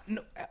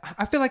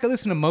 I feel like I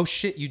listen to most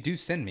shit you do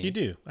send me. You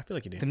do. I feel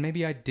like you do. Then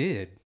maybe I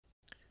did.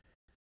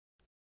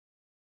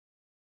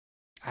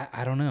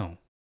 I don't know.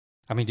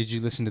 I mean, did you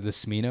listen to the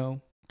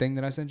Smino thing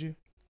that I sent you?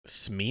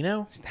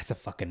 Smino? That's a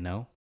fucking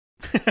no.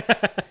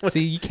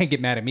 See, you can't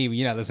get mad at me when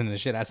you're not listening to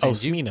shit I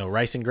sent you. Smino,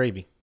 rice and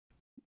gravy.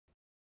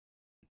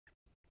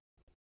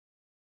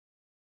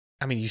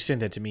 I mean, you sent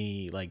that to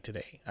me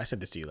today. I sent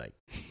this to you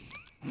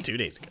 2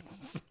 days ago.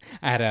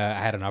 I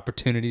had an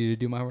opportunity to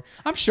do my work.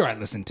 I'm sure I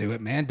listened to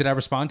it, man. Did I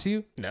respond to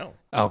you? No.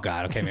 Oh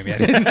God. Okay, maybe I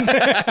didn't.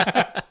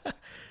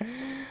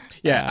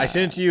 Yeah, I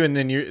sent it to you, and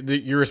then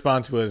your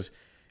response was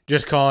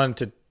just calling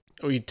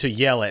to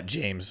yell at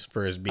James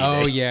for his B-Day.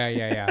 Oh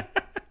yeah.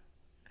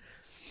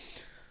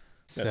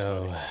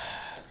 So,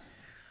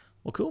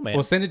 Well, cool, man.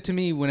 well, send it to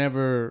me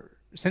whenever.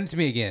 Send it to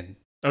me again.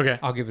 Okay.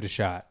 I'll give it a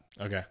shot.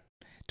 Okay.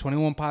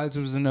 21 Pilots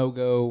was a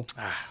no-go.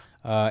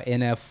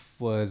 NF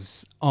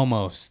was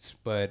almost,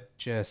 but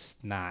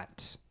just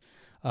not.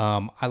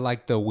 I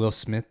like the Will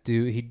Smith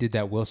dude. He did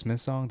that Will Smith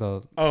song.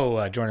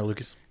 Jordan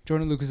Lucas.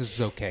 Jordan Lucas is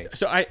okay.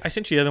 So I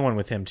sent you the other one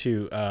with him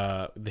too.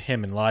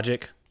 Him and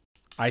Logic,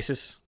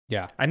 ISIS.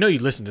 Yeah. I know you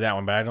listened to that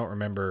one, but I don't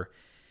remember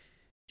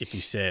if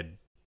you said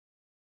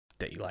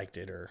that you liked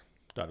it or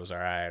thought it was all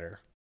right. Or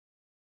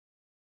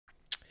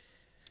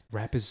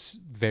Rap is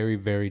very,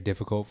 very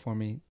difficult for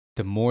me.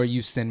 The more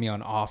you send me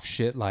on off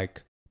shit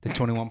like the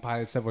 21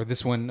 Pilots stuff or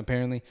this one,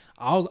 apparently,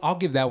 I'll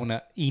give that one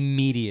an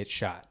immediate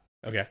shot.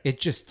 Okay. It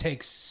just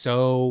takes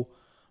so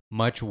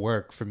much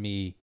work for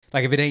me.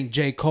 Like if it ain't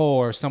J. Cole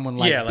or someone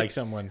like like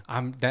someone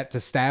that's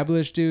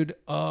established, dude.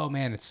 Oh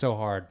man, it's so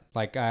hard.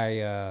 Like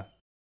I'm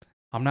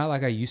not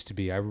like I used to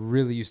be. I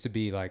really used to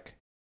be like,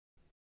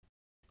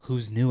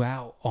 who's new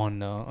out on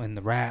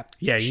the rap?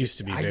 Yeah, you used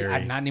to be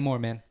very. Not anymore,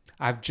 man.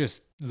 I've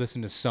just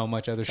listened to so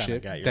much other Kinda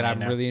shit got your that lane I'm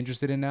now. really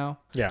interested in now.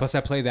 Yeah. Plus,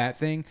 I play that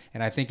thing,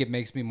 and I think it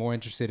makes me more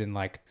interested in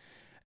like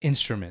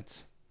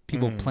instruments.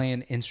 People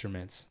playing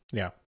instruments.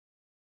 Yeah.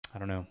 I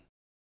don't know.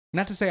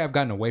 Not to say I've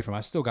gotten away from it.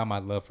 I still got my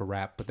love for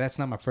rap, but that's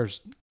not my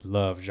first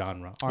love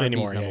genre. R&B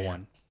Anymore, is number yeah.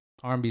 one.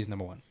 R&B is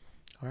number one.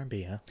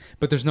 R&B, huh?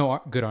 But there's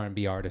no good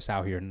R&B artists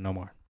out here no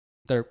more.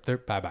 They're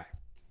bye-bye.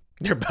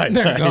 They're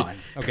They're gone.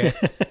 Okay.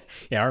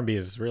 Yeah, R&B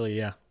is really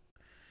Not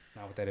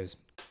what that is.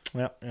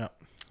 Yeah.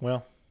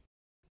 Well,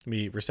 let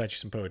me recite you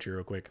some poetry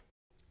real quick.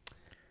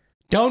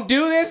 Don't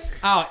do this.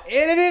 I'll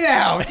edit it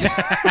out.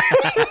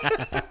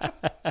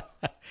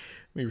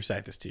 Let me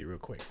recite this to you real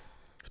quick.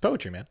 It's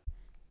poetry, man.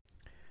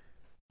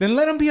 Then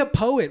let him be a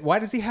poet. Why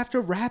does he have to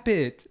rap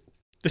it?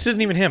 This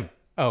isn't even him.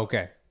 Oh,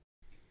 okay.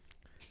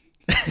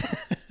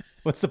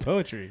 What's the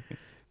poetry?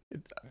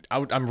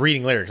 I'm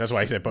reading lyrics. That's why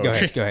I said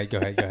poetry. Go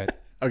ahead.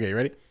 Okay, you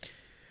ready?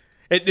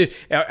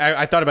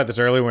 I thought about this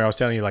earlier when I was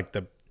telling you like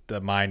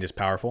the mind is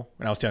powerful,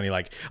 and I was telling you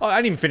like, oh, I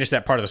didn't even finish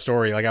that part of the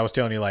story. Like I was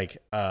telling you like,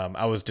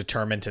 I was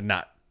determined to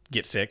not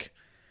get sick,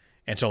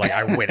 and so like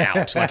I went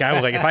out. Like I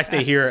was like, if I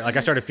stay here, like I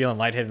started feeling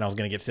lightheaded and I was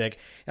gonna get sick.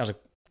 And I was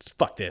like,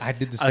 fuck this. I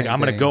did the Like same I'm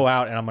gonna thing. go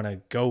out and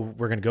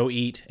we're gonna go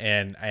eat,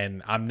 and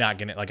I'm not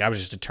gonna like I was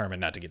just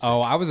determined not to get sick. Oh,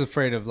 I was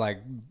afraid of like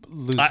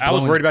losing. I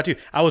was worried about you.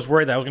 I was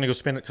worried that I was going to go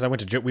spend it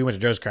because we went to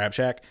Joe's Crab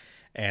Shack,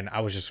 and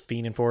I was just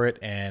fiending for it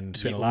and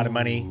spent a lot of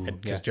money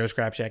because Joe's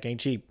Crab Shack ain't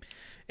cheap,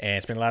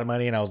 and spent a lot of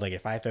money. And I was like,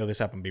 if I throw this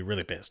up, I'm gonna be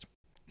really pissed.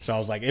 So I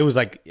was like, that was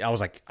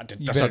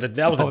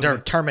the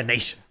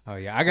determination. Oh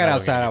yeah, I got I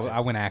was gonna outside. get sick. I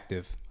went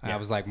active. Yeah. I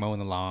was like mowing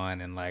the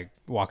lawn and like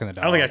walking the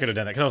dog. I don't think I could have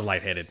done that because I was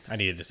lightheaded. I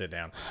needed to sit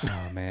down.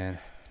 Oh man.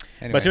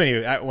 Anyway. But so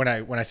anyway,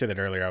 when I said that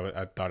earlier,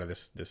 I thought of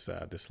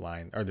this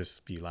line or this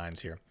few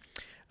lines here.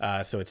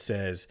 So it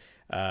says,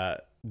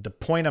 the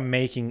point I'm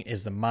making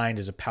is the mind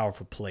is a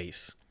powerful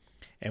place,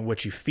 and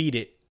what you feed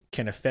it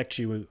can affect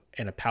you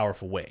in a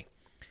powerful way.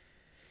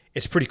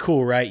 It's pretty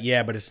cool, right?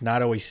 Yeah, but it's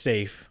not always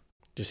safe.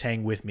 Just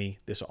hang with me.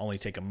 This will only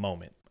take a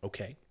moment.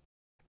 Okay.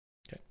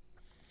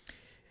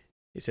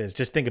 It says,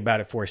 just think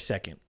about it for a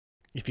second.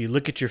 If you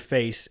look at your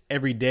face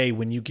every day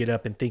when you get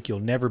up and think you'll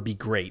never be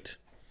great,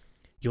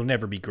 you'll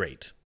never be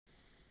great.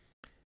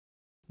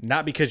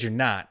 Not because you're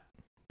not,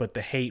 but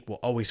the hate will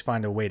always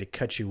find a way to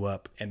cut you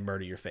up and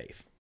murder your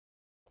faith.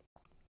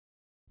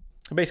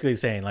 I'm basically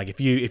saying, like, if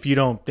you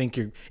don't think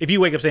if you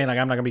wake up saying like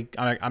I'm not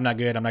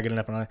good, I'm not good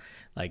enough,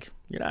 like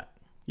you're not,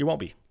 you won't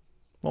be,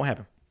 won't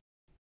happen.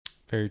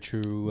 Very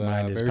true.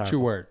 Mind is Very true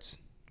powerful. words.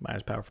 Mind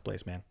is a powerful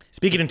place, man.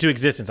 Speak it into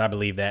existence. I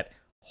believe that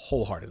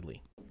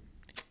wholeheartedly.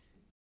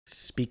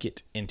 Speak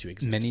it into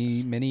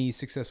existence. Many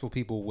successful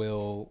people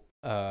will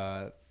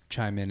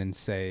chime in and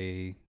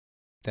say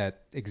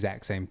that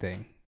exact same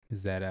thing.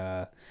 Is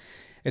that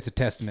it's a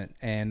testament,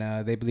 and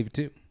they believe it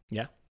too.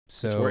 Yeah.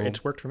 So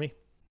It's worked for me.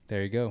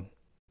 there you go.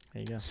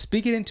 There you go.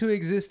 Speak it into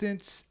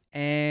existence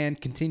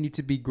and continue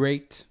to be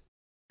great.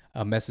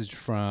 A message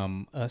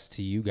from us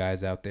to you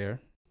guys out there.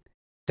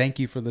 Thank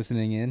you for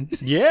listening in.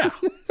 Yeah.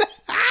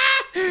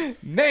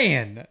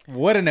 Man,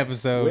 what an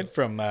episode. Went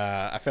from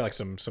I feel like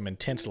some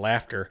intense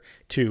laughter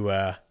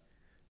to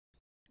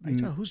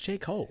who's J.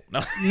 Cole? No.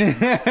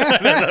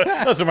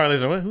 No, somebody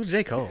listening. Who's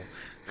J. Cole?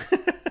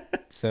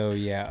 So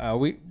yeah,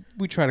 we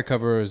try to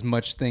cover as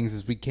much things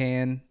as we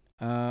can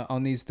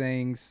on these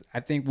things.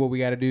 I think what we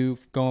got to do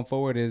going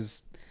forward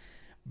is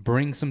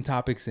bring some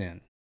topics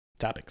in.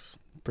 Topics.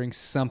 Bring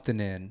something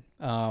in.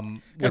 Gotta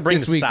With bring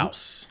this the week-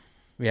 sauce.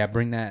 Yeah,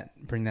 bring that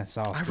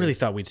sauce. I dude. really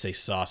thought we'd say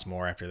sauce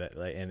more after that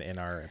like, in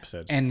our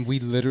episodes. And we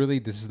literally,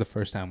 this is the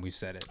first time we've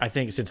said it. I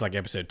think since like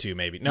episode 2,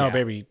 maybe. No, Yeah.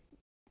 maybe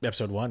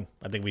episode 1.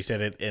 I think we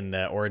said it in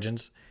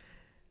Origins.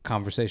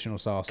 Conversational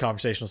sauce.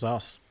 Conversational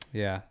sauce.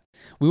 Yeah,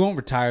 we won't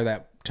retire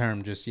that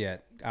term just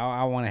yet.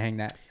 I want to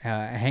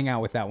hang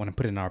out with that one and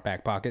put it in our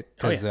back pocket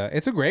because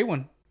it's a great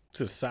one.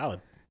 This is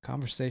solid.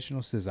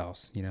 Conversational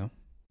sizzles, you know.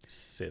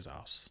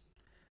 Sizzles.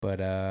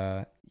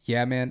 But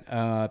yeah,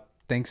 man.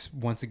 Thanks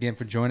once again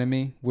for joining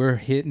me. We're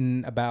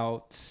hitting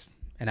about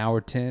an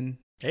hour 10.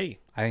 Hey,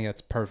 I think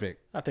that's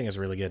perfect. I think it's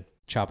really good.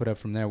 Chop it up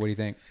from there. What do you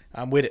think?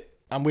 I'm with it.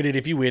 I'm with it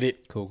if you with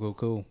it.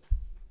 Cool.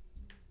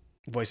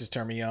 Voices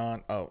turn me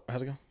on. Oh,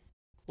 how's it go?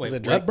 Wait,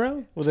 it Drake? what,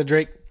 bro? Was it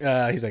Drake?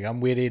 He's like, I'm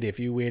with it if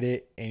you with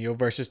it, and your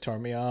verses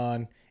turn me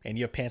on, and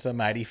your pants are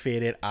mighty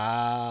fitted.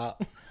 Ah.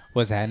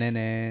 What's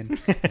happening?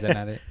 Is that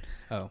not it?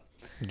 Oh.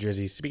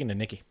 Drizzy. Speaking to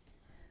Nicki.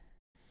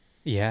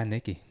 Yeah,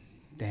 Nicki.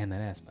 Damn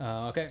that ass.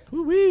 Okay.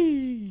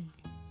 Woo-wee.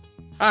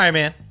 All right,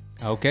 man.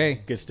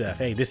 Okay. Good stuff.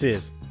 Hey, this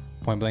is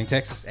Point Blank,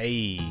 Texas.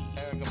 Hey.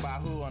 Erica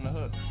Bahu on the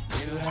hook.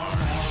 You don't know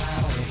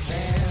how it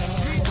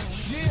feels.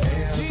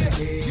 Feels to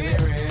keep it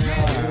real.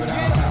 You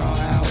don't know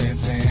how it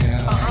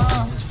feels.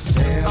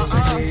 Feels to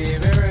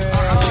keep it real.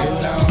 You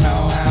don't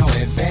know how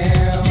it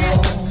feels.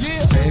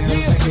 Feels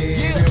to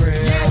keep it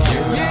real.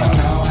 You don't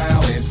know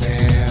how it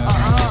feels.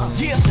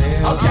 Feels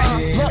to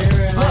keep it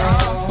real.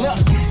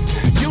 Look,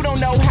 you don't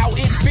know how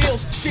it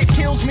feels. Shit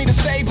kills me to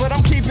say, but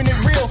I'm keeping it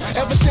real.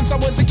 Ever since I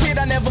was a kid,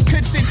 I never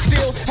could sit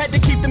still. Had to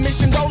keep the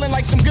mission rolling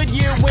like some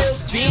Goodyear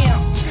wheels. Damn,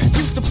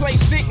 used to play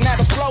sick, now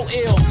the flow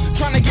ill.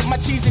 Trying to get my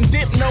cheese and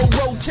dip, no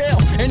rotel.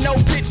 And no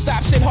pit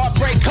stops at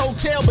Heartbreak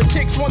Hotel. But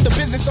chicks want the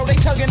business, so they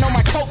tugging on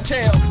my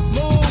coattail.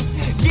 Move,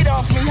 get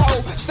off me, ho.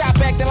 Stop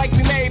acting like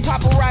we made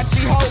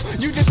paparazzi, ho.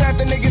 You just have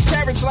the niggas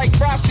carrots like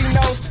Frosty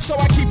knows. So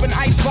I keep an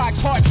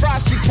icebox, hard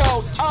frosty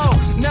cold. Oh,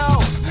 no,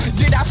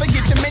 did I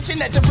forget to mention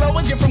that the flow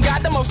is gift from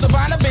God, the most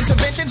divine of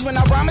interventions. When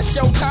I rhyme, it's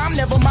showtime,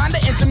 never mind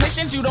the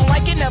intermissions. You don't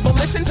like it, never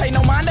listen, pay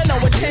no mind or no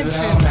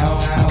attention. You don't know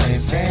how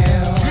it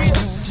feels.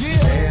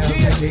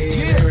 Feels to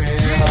keep it real.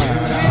 You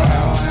don't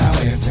know how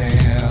it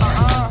feels.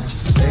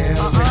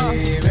 Feels to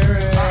keep it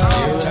real.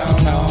 You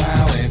don't know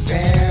how it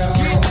feels.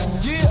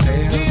 Feels to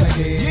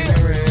keep it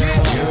real.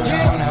 You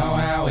don't know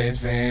how it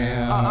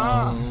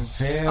feels.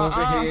 Feels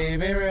to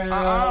keep it real.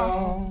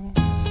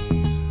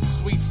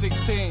 Sweet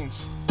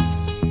 16s,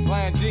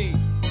 Plan G,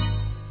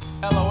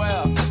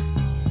 LOL.